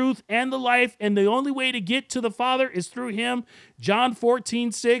 the truth, and the life. And the only way to get to the Father is through him. John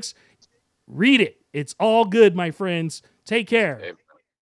 14:6. Read it. It's all good, my friends. Take care. Amen.